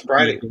yeah, it's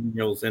Friday.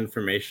 Daniel's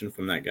information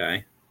from that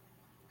guy.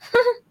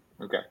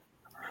 Okay.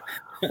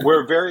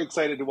 We're very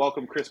excited to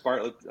welcome Chris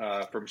Bartlett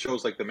from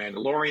shows like The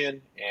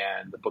Mandalorian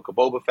and The Book of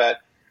Boba Fett.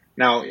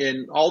 Now,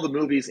 in all the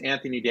movies,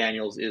 Anthony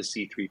Daniels is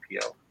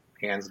C-3PO,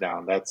 hands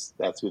down. That's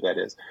who that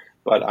is.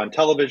 But on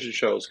television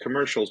shows,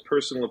 commercials,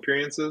 personal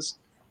appearances,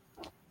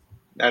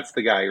 that's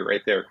the guy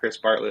right there. Chris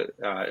Bartlett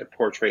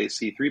portrays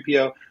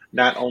C-3PO.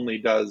 Not only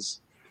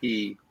does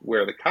he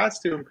wear the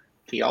costume,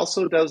 he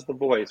also does the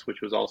voice,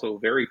 which was also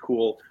very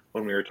cool.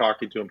 When we were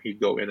talking to him,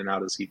 he'd go in and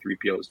out of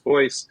C-3PO's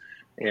voice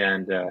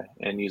and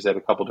use that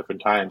a couple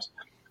different times.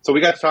 So we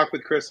got to talk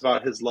with Chris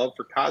about his love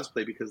for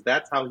cosplay, because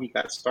that's how he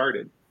got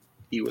started.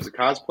 He was a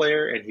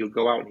cosplayer, and he would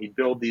go out and he'd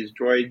build these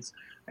droids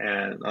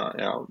and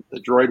the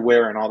droid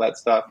wear and all that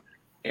stuff.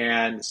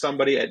 And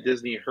somebody at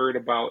Disney heard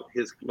about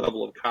his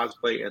level of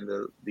cosplay and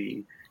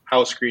the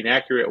how screen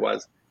accurate it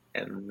was,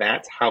 and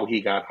that's how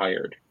he got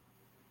hired.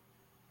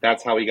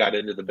 That's how he got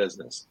into the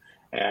business.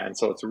 And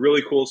so it's a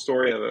really cool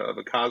story of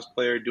a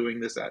cosplayer doing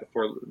this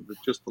for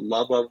just the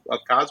love of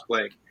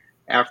cosplaying.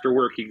 After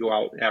work, he'd go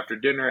out after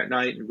dinner at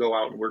night and go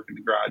out and work in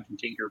the garage and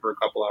tinker for a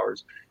couple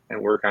hours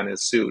and work on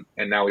his suit.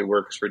 And now he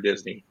works for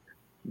Disney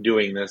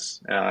doing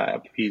this.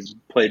 He's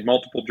played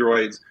multiple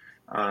droids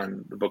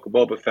on the Book of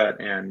Boba Fett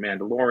and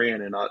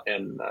Mandalorian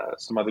and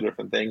some other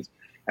different things.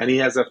 And he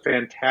has a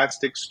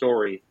fantastic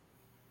story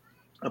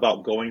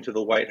about going to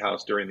the White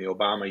House during the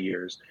Obama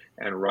years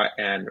and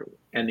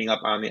ending up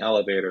on the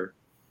elevator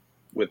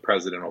with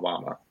President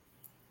Obama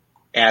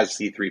as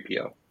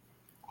C-3PO.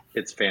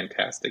 It's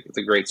fantastic. It's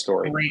a great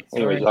story.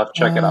 Anyways, you'll have to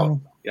check it out.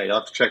 Yeah, you'll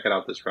have to check it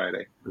out this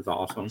Friday. It's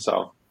awesome.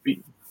 So,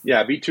 be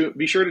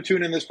sure to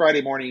tune in this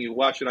Friday morning. You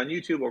watch it on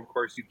YouTube, or of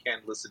course, you can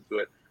listen to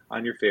it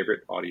on your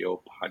favorite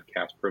audio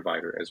podcast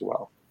provider as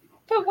well.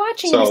 But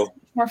watching is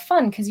more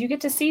fun because you get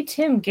to see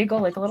Tim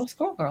giggle like a little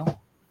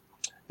schoolgirl.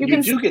 You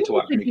can do get to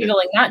watch me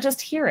giggling, not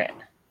just hear it.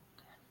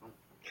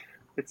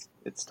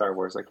 It's Star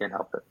Wars. I can't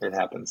help it. It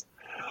happens.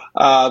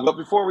 But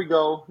before we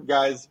go,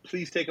 guys,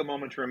 please take a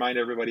moment to remind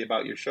everybody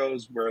about your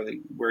shows, where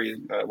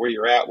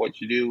you're at,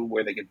 what you do,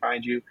 where they can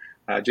find you.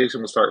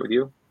 Jason, we'll start with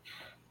you.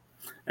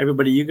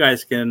 Everybody, you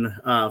guys can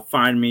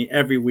find me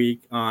every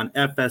week on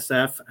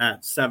FSF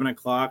at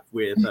 7:00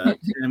 with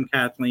Tim,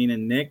 Kathleen,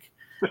 and Nick.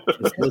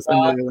 Just listen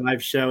to the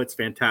live show. It's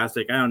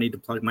fantastic. I don't need to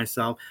plug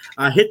myself.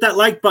 Hit that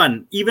like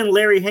button. Even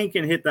Larry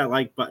Hankin hit that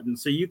like button.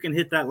 So you can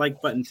hit that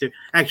like button too.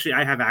 Actually,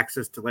 I have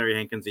access to Larry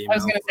Hankin's email. I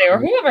was going to say, or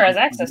whoever has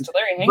access to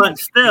Larry Hankin. But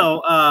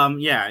still,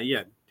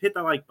 yeah. Hit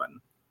that like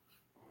button.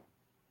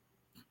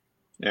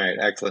 All right,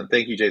 excellent.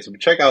 Thank you, Jason.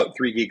 Check out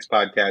 3 Geeks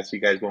podcast. You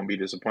guys won't be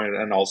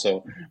disappointed. And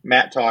also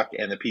Matt Talk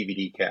and the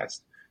PVD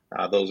cast.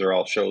 Those are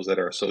all shows that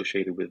are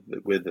associated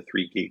with the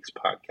 3 Geeks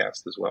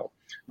podcast as well.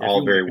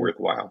 All very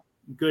worthwhile.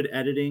 Good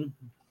editing.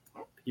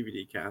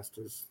 PVD cast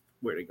is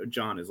where to go.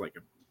 John is like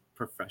a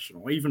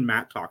professional. Even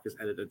Matt Talk is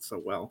edited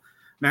so well.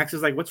 Max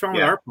is like, what's wrong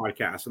with our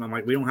podcast? And I'm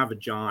like, we don't have a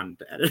John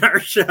to edit our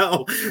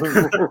show.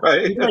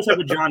 Right. You guys have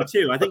a John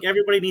too. I think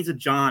everybody needs a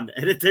John to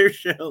edit their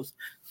shows.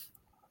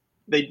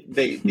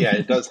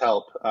 It does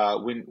help.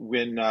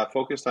 When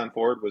Focused on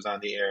Forward was on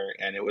the air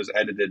and it was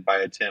edited by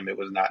a Tim, it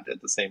was not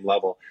at the same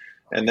level.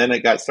 And then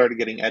it started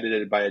getting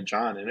edited by a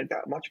John, and it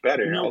got much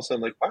better. And all of a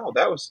sudden, like, wow,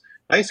 that was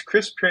nice,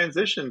 crisp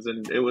transitions,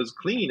 and it was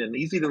clean and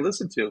easy to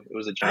listen to. It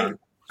was a John.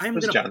 I'm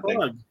going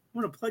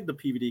to plug the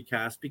PVD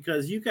cast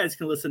because you guys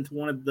can listen to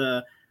one of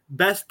the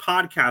best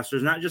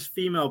podcasters, not just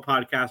female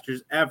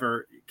podcasters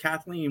ever.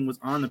 Kathleen was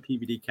on the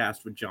PVD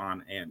cast with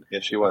John, and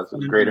yes, she was. It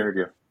was a great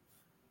interview.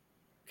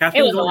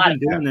 Kathleen's only been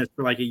doing this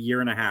for like a year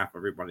and a half,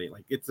 everybody.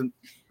 Like, it's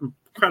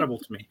incredible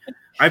to me.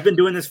 I've been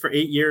doing this for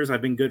 8 years.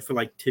 I've been good for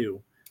like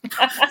 2.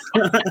 I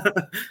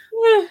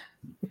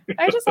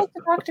just like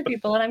to talk to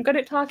people, and I'm good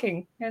at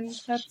talking, and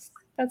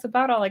that's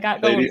about all I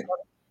got going.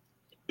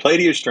 Play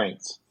to your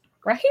strengths,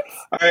 right?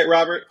 All right,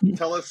 Robert,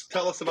 tell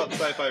us about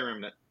Sci-Fi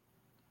Remnant.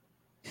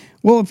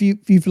 Well, if you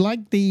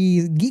like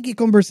the geeky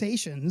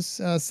conversations,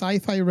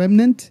 Sci-Fi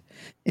Remnant,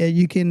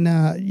 you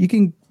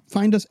can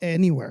find us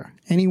anywhere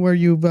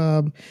you've.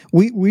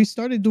 We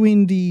started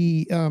doing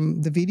the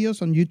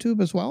videos on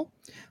YouTube as well,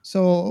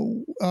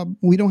 so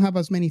we don't have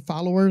as many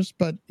followers,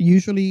 but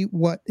usually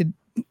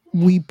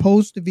we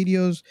post the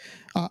videos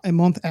a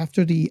month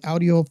after the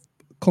audio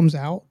comes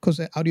out, because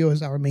the audio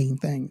is our main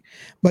thing.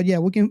 But yeah,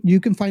 you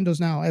can find us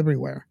now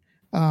everywhere,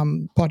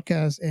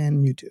 podcast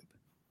and YouTube.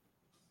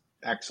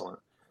 Excellent.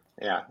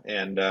 Yeah,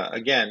 and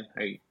again,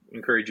 I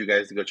encourage you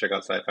guys to go check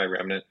out Sci-Fi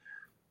Remnant.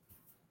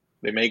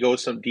 They may go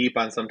some deep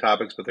on some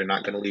topics, but they're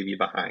not going to leave you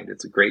behind.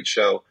 It's a great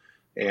show,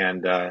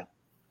 and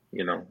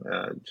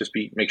just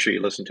make sure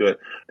you listen to it.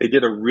 They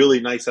did a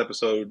really nice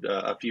episode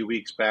a few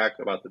weeks back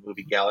about the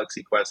movie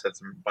Galaxy Quest. Had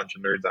some bunch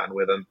of nerds on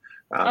with them.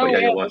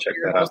 You'll want to check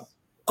that out.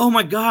 Oh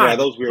my God! Yeah,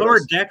 those weirdos. Lower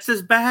Decks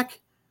is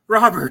back.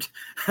 Robert,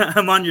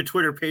 I'm on your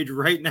Twitter page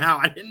right now.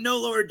 I didn't know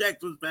Lower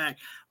Decks was back.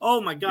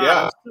 Oh my God!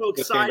 Yeah, I'm so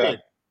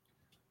excited.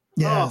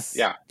 Yes.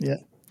 Oh, yeah.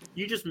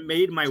 You just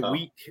made my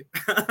week.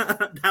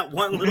 That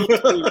one little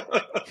tweet.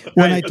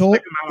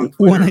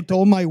 When I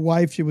told my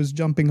wife, she was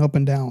jumping up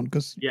and down,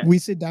 because we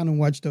sit down and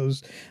watch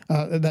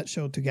that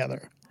show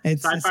together.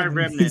 Sci-Fi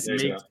Remnant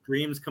makes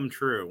dreams come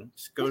true.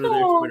 Just go to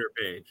their Twitter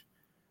page.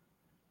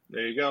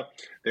 There you go.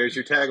 There's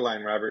your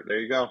tagline, Robert. There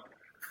you go.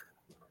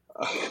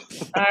 All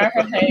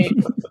right.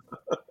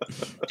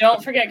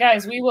 Don't forget,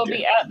 guys, we will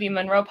be at the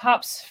Monroe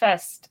Pops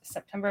Fest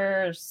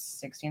September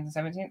 16th and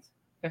 17th.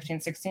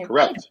 15th, 16th.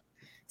 Correct.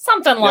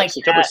 Something like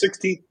September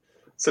that.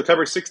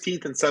 September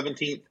 16th and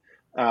 17th.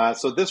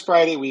 So this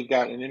Friday, we've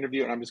got an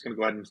interview, and I'm just going to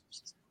go ahead and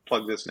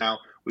plug this now.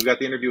 We've got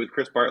the interview with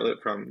Chris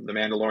Bartlett from The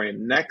Mandalorian.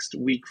 Next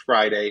week,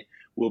 Friday,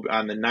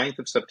 on the 9th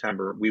of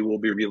September, we will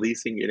be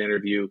releasing an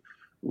interview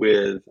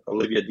with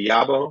Olivia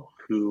Diabo,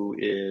 who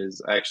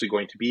is actually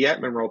going to be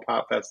at Monroe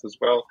Pop Fest as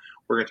well.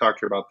 We're going to talk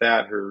to her about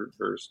that, her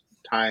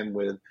time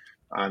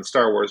on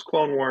Star Wars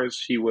Clone Wars.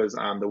 She was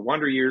on The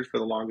Wonder Years for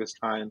the longest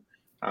time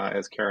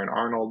as Karen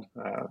Arnold.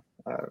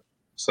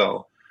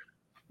 So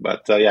you guys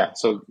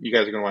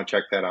are going to want to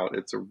check that out.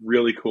 It's a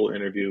really cool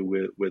interview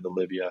with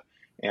Olivia,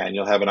 and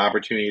you'll have an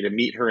opportunity to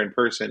meet her in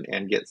person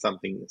and get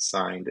something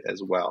signed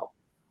as well.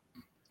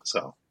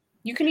 So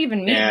you can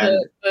even meet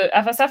the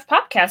FSF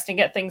PopCast and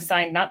get things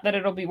signed. Not that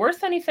it'll be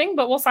worth anything,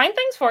 but we'll sign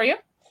things for you.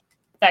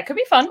 That could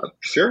be fun.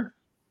 Sure.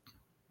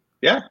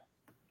 Yeah.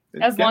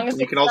 As long as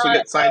you can also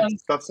get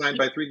stuff signed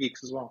by 3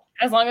 Geeks as well.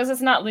 As long as it's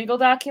not legal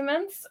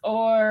documents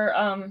or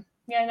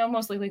I know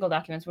mostly legal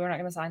documents. We're not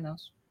going to sign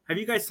those. Have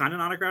you guys signed an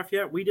autograph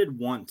yet? We did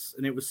once,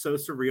 and it was so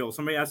surreal.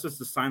 Somebody asked us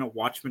to sign a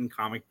Watchmen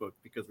comic book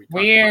because we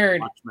talked about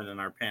Watchmen in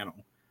our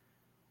panel.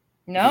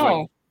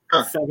 No.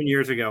 Like 7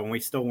 years ago, and we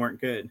still weren't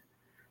good.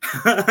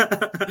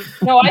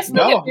 No, I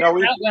still get out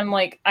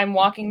when I'm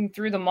walking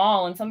through the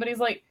mall and somebody's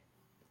like,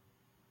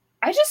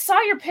 I just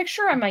saw your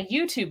picture on my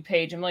YouTube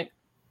page. I'm like,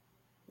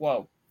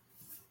 whoa,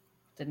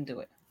 didn't do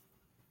it.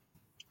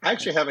 I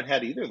actually haven't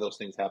had either of those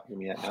things happen to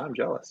me yet. Now I'm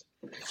jealous.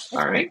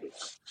 All right.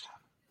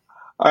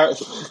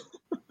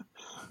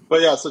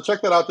 But yeah, so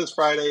check that out this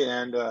Friday,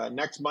 and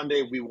next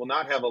Monday we will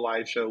not have a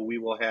live show. We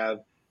will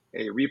have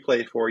a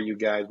replay for you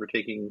guys. We're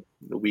taking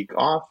the week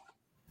off,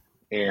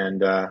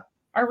 and our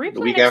replay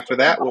the week after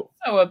that also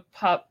a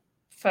Pop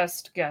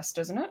Fest guest,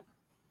 isn't it?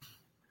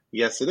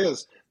 Yes, it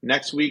is.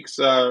 Next week's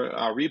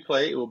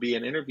replay will be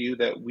an interview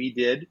that we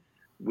did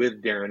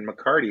with Darren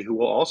McCarty, who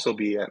will also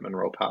be at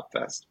Monroe Pop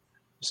Fest.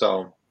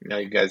 So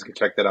you guys can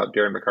check that out.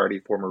 Darren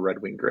McCarty, former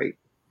Red Wing great.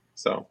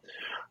 So,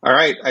 all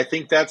right, I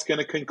think that's going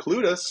to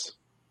conclude us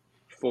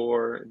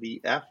for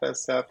the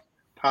FSF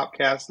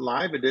PopCast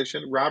Live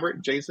Edition.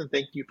 Robert, Jason,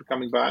 thank you for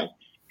coming by,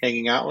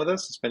 hanging out with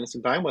us, spending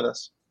some time with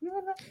us.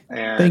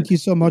 And thank you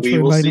so much for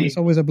inviting me. It's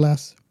always a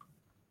blast.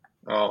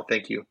 Oh,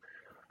 thank you.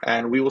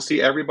 And we will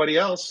see everybody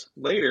else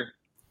later.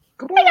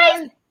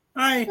 Goodbye.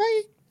 Bye.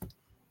 Bye.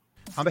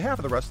 On behalf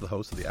of the rest of the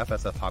hosts of the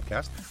FSF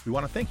Podcast, we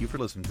want to thank you for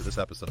listening to this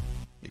episode.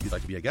 If you'd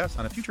like to be a guest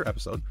on a future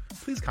episode,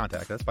 please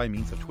contact us by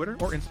means of Twitter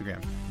or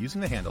Instagram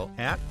using the handle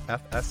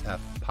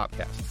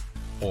 @FSFPopcast,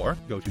 or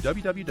go to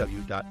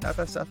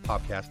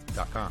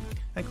www.fsfpopcast.com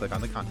and click on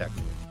the contact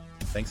link.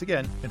 Thanks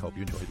again, and hope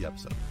you enjoyed the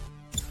episode.